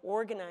people and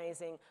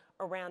organizing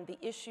around the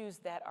issues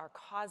that are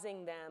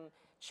causing them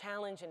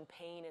challenge and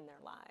pain in their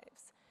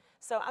lives.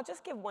 So I'll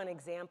just give one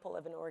example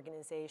of an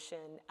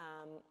organization,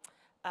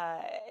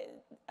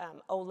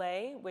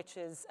 Olay, which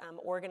is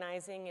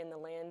organizing in the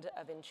land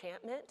of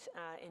enchantment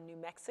in New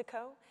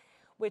Mexico,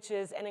 which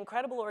is an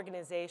incredible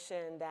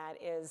organization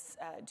that is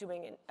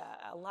doing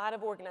a lot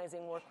of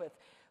organizing work with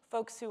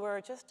folks who are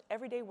just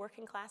everyday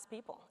working class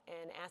people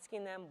and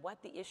asking them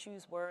what the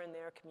issues were in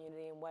their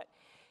community and what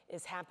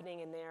is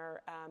happening in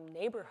their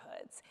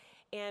neighborhoods.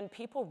 And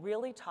people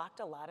really talked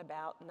a lot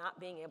about not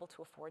being able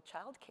to afford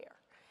childcare.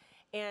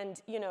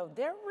 And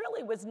there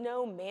really was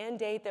no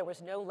mandate, there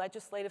was no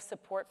legislative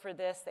support for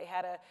this. They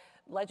had a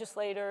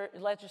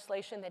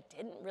legislation that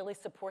didn't really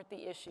support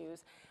the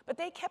issues, but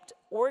they kept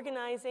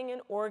organizing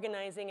and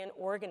organizing and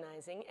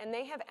organizing, and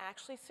they have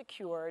actually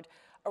secured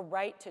a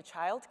right to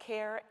child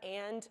care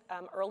and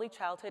early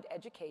childhood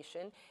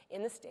education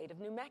in the state of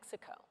New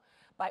Mexico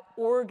by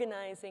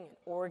organizing and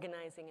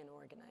organizing and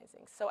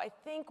organizing. So I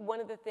think one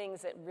of the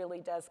things that really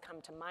does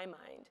come to my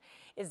mind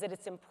is that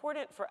it's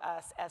important for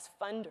us as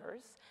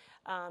funders,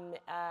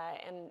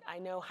 and I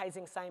know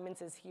Heising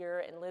Simons is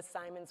here, and Liz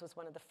Simons was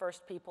one of the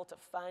first people to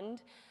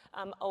fund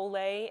OLE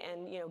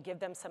and give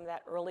them some of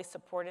that early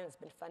support, and has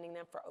been funding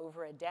them for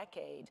over a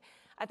decade.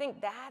 I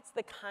think that's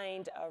the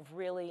kind of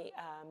really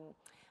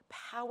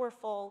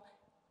powerful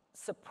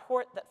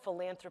support that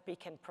philanthropy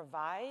can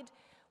provide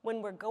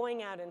when we're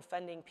going out and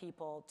funding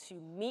people to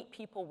meet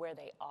people where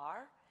they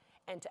are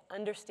and to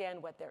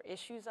understand what their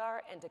issues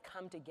are and to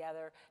come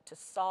together to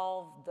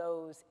solve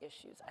those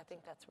issues. I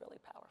think that's really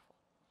powerful.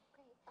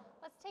 Great.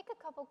 Let's take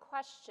a couple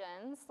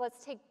questions.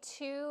 Let's take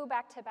 2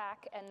 back to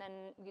back, and then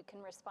you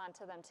can respond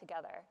to them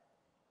together.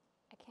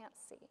 I can't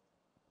see.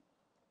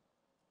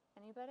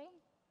 Anybody?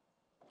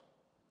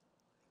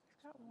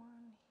 Got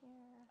one here.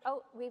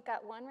 Oh, we've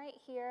got one right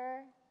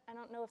here. I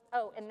don't know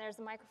if, and there's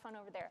a microphone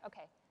over there.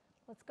 Okay,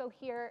 let's go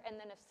here, and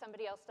then if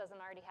somebody else doesn't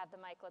already have the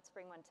mic, let's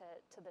bring one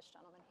to this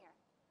gentleman here.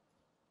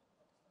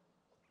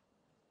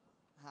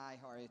 Hi,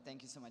 Jorge.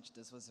 Thank you so much.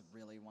 This was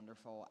really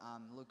wonderful.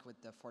 Luke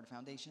with the Ford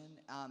Foundation.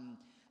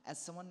 As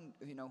someone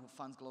who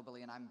funds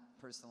globally, and I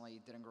personally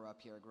didn't grow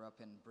up here, I grew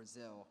up in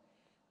Brazil,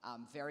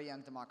 very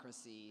young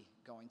democracy,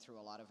 going through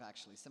a lot of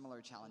actually similar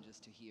challenges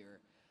to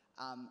here.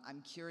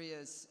 I'm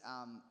curious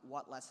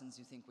what lessons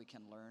you think we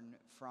can learn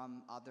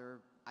from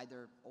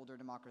either older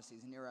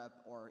democracies in Europe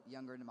or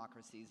younger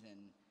democracies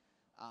in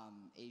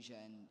Asia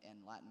and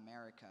Latin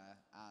America,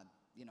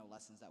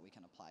 lessons that we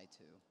can apply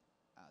to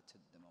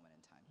the moment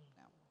in time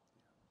now.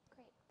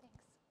 Great, thanks.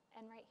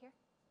 And right here?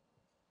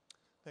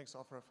 Thanks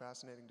all for a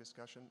fascinating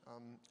discussion. I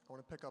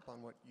want to pick up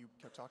on what you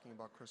kept talking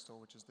about, Crystal,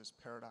 which is this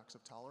paradox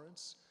of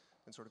tolerance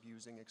and sort of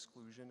using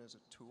exclusion as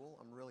a tool.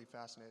 I'm really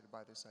fascinated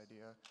by this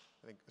idea,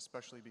 I think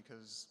especially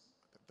because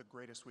the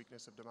greatest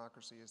weakness of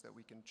democracy is that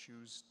we can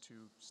choose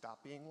to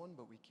stop being one,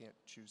 but we can't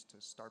choose to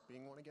start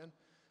being one again.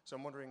 So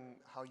I'm wondering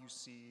how you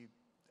see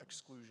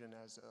exclusion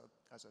as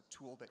a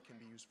tool that can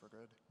be used for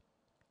good.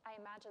 I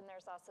imagine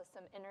there's also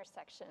some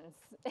intersections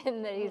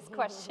in these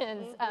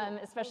questions,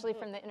 especially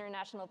from the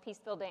international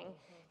peacebuilding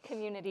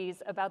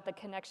communities, about the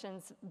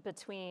connections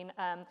between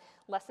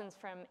lessons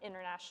from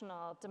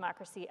international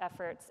democracy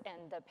efforts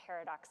and the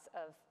paradox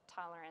of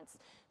tolerance.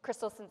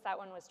 Crystal, since that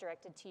one was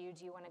directed to you,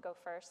 do you want to go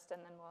first,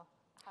 and then we'll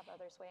have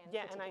others weigh in?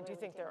 Yeah, and I do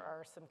think there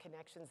are some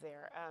connections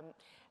there.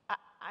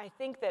 I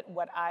think that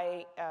what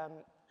I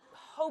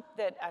hope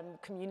that I'm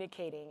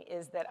communicating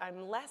is that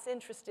I'm less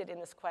interested in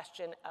this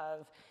question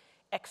of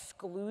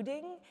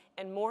excluding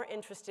and more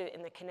interested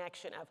in the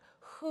connection of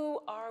who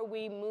are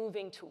we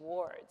moving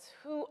towards?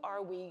 Who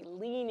are we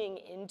leaning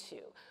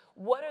into?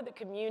 What are the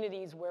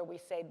communities where we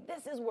say,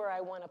 this is where I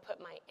want to put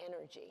my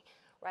energy,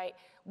 right?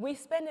 We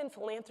spend in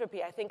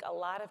philanthropy, I think, a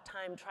lot of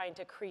time trying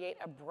to create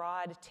a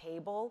broad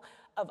table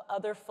of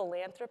other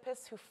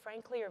philanthropists who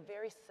frankly are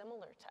very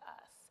similar to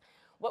us.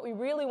 What we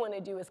really want to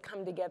do is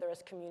come together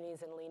as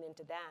communities and lean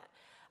into that.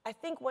 I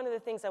think one of the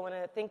things I want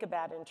to think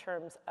about in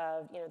terms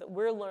of, that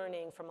we're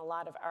learning from a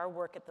lot of our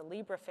work at the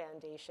Libra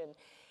Foundation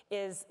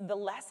is the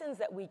lessons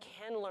that we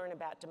can learn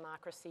about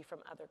democracy from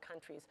other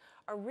countries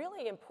are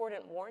really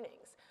important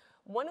warnings.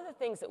 One of the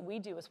things that we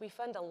do is we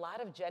fund a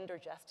lot of gender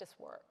justice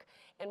work.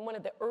 And one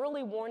of the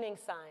early warning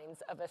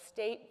signs of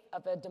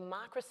a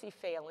democracy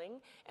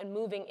failing and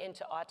moving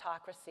into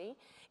autocracy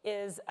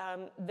is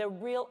the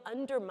real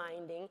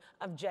undermining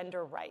of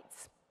gender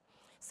rights.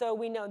 So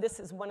we know this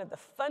is one of the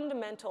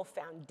fundamental,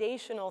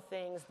 foundational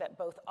things that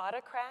both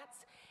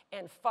autocrats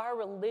and far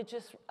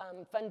religious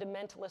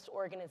fundamentalist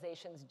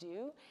organizations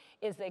do,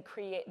 is they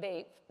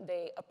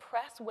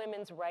oppress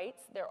women's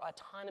rights, their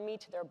autonomy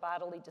to their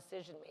bodily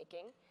decision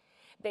making.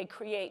 They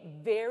create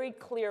very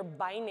clear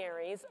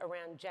binaries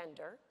around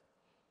gender.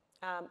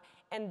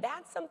 And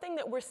that's something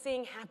that we're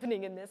seeing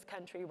happening in this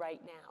country right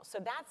now. So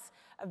that's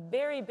a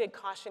very big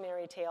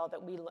cautionary tale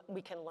that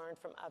we can learn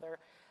from other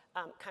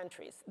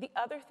countries. The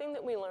other thing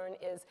that we learn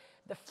is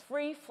the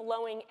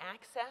free-flowing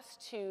access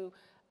to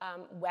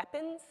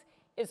weapons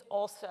is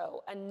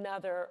also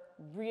another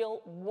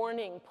real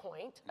warning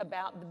point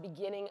about the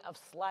beginning of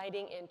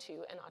sliding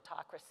into an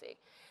autocracy.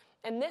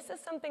 And this is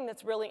something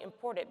that's really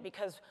important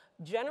because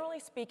generally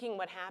speaking,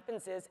 what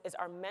happens is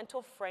our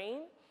mental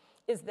frame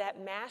is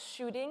that mass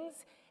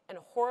shootings and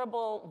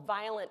horrible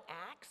violent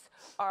acts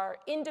are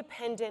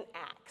independent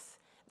acts.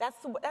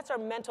 That's our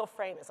mental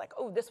frame. It's like,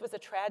 oh, this was a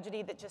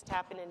tragedy that just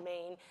happened in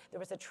Maine. There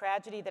was a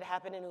tragedy that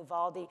happened in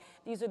Uvalde.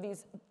 These are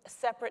these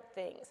separate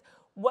things.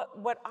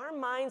 What our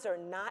minds are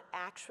not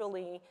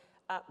actually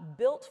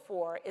built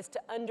for is to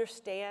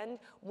understand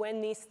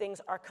when these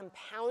things are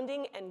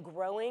compounding and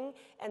growing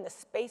and the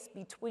space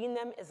between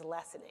them is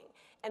lessening.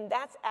 And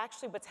that's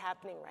actually what's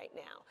happening right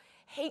now.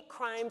 Hate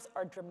crimes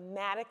are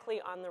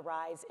dramatically on the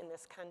rise in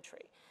this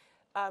country.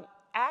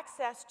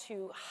 Access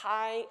to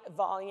high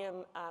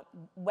volume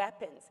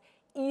weapons,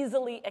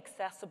 easily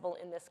accessible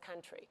in this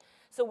country.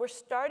 So we're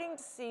starting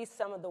to see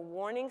some of the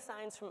warning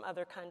signs from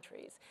other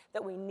countries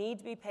that we need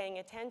to be paying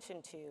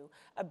attention to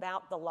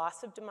about the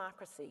loss of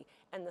democracy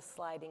and the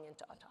sliding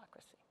into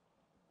autocracy.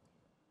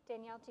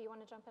 Danielle, do you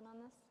want to jump in on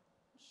this?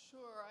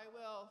 Sure, I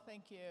will.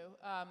 Thank you.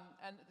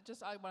 And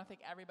just I want to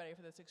thank everybody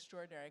for this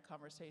extraordinary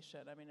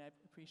conversation. I mean, I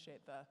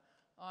appreciate the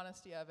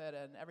honesty of it,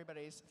 and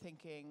everybody's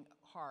thinking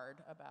hard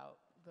about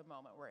the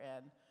moment we're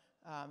in,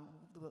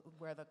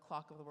 where the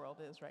clock of the world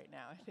is right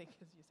now, I think,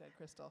 as you said,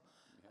 Crystal.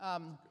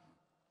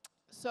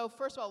 So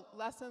first of all,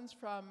 lessons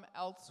from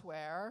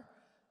elsewhere.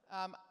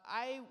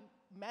 I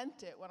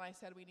meant it when I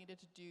said we needed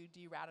to do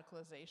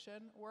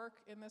de-radicalization work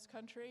in this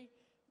country.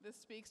 This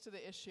speaks to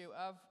the issue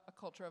of a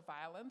culture of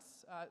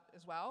violence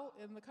as well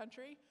in the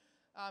country.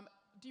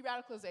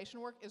 De-radicalization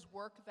work is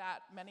work that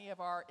many of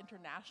our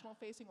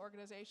international-facing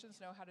organizations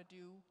know how to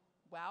do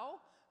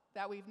well,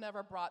 that we've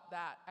never brought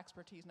that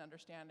expertise and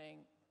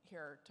understanding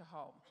here to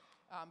home.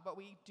 But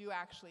we do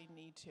actually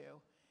need to.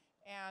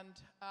 And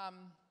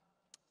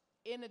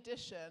in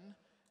addition,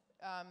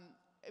 I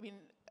mean,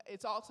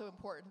 it's also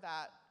important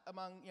that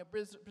among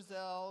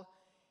Brazil,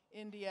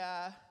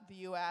 India, the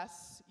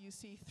US, you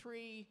see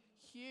three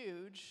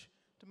huge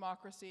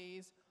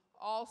democracies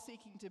all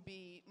seeking to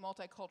be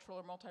multicultural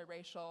or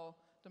multiracial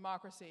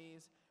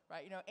democracies,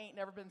 right? Ain't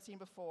never been seen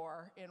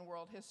before in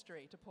world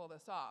history to pull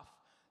this off.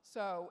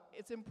 So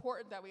it's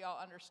important that we all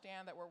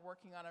understand that we're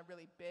working on a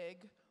really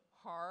big,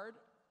 hard,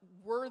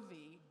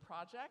 worthy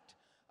project.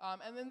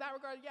 And in that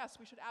regard, yes,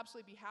 we should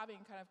absolutely be having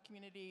kind of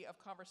community of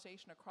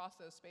conversation across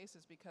those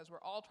spaces because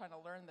we're all trying to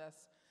learn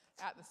this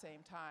at the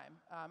same time.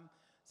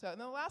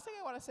 And the last thing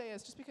I want to say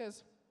is just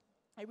because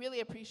I really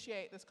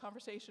appreciate this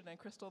conversation, and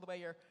Crystal, the way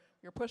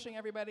you're pushing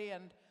everybody,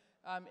 and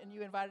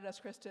you invited us,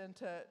 Kristen,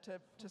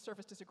 to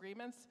surface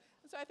disagreements.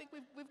 And so I think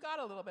we've got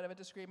a little bit of a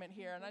disagreement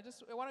here, and I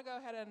want to go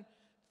ahead and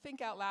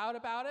think out loud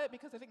about it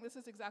because I think this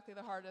is exactly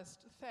the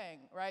hardest thing,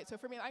 right? So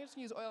for me, I'm just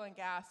going to use oil and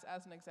gas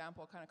as an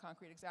example, kind of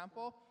concrete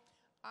example.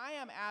 I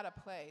am at a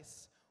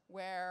place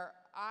where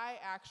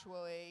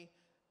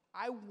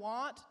I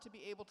want to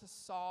be able to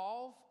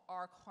solve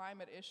our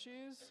climate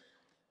issues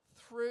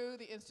through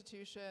the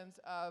institutions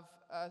of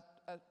a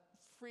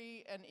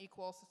free and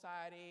equal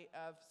society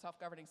of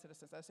self-governing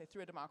citizens, I say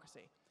through a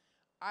democracy.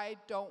 I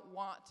don't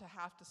want to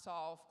have to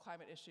solve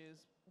climate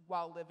issues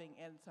while living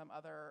in some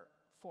other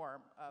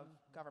form of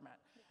government.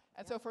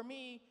 And so for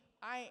me,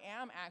 I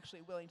am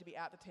actually willing to be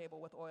at the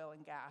table with oil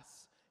and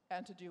gas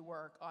and to do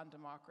work on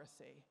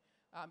democracy.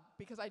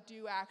 Because I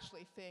do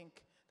actually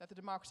think that the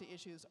democracy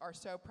issues are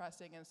so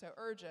pressing and so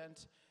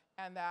urgent,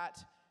 and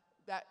that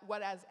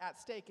what is at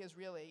stake is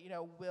really,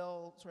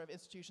 will sort of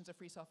institutions of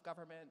free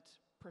self-government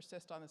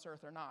persist on this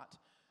earth or not?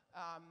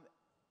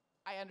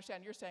 I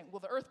understand you're saying, will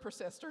the earth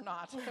persist or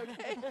not?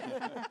 Okay.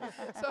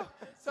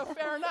 so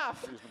fair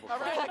enough. All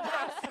right, I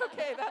guess.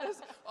 Okay, that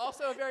is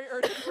also a very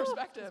urgent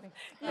perspective,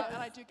 and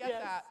I do get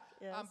that.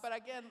 Yes. But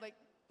again,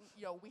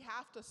 we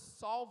have to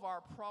solve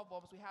our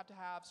problems. We have to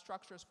have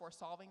structures for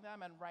solving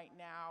them, and right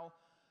now,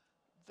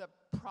 the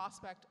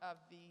prospect of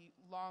the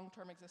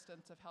long-term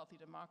existence of healthy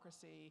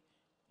democracy,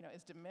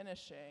 is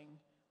diminishing.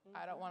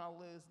 I don't want to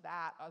lose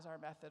that as our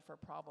method for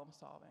problem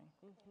solving.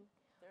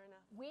 Fair enough.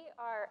 We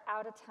are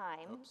out of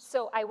time,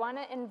 so I want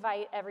to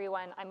invite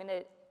everyone. I'm going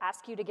to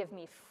ask you to give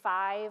me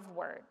 5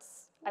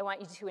 words. I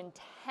want you to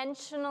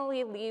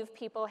intentionally leave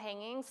people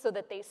hanging so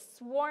that they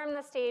swarm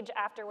the stage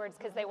afterwards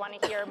because they want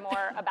to hear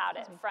more about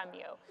it from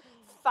you.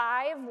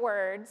 5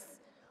 words.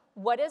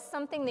 What is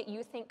something that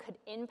you think could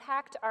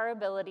impact our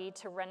ability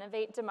to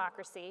renovate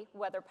democracy,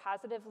 whether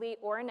positively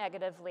or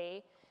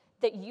negatively,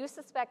 that you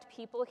suspect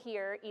people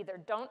here either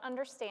don't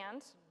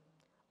understand,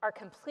 are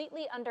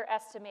completely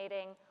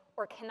underestimating,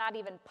 or cannot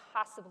even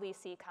possibly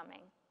see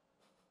coming?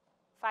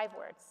 5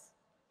 words.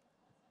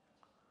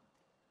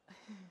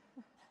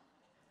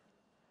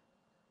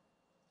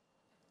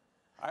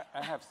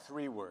 I have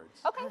 3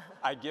 words. Okay.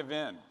 I give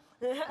in.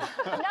 No!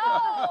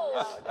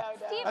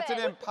 Steven. That's an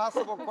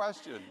impossible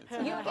question. It's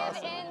an You give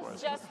impossible in,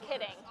 question. just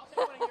kidding. I'll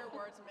take one of your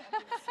words and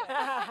make it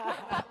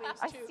that leaves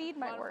I 2, cede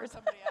my one words. for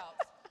somebody else.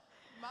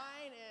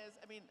 Mine is,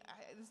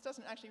 this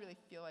doesn't actually really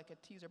feel like a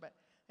teaser, but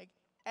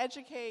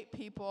educate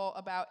people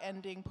about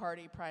ending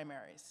party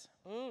primaries.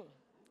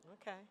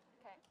 Okay.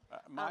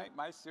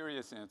 My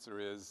serious answer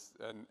is,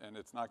 and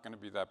it's not going to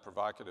be that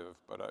provocative,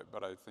 but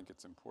I think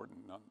it's important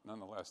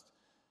nonetheless,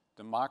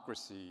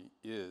 democracy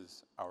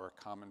is our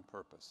common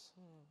purpose.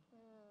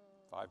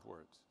 5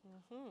 words.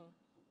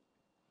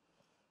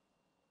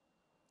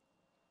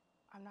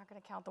 I'm not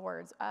going to count the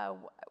words.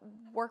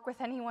 Work with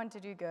anyone to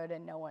do good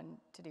and no one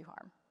to do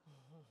harm.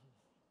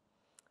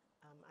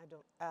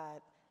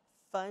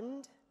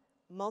 Fund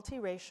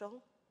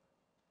multiracial,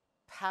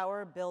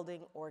 power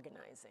building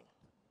organizing.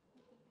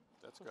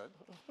 That's good.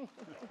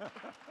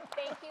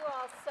 Thank you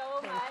all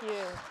so much.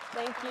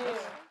 Thank you.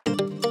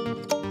 Thank you.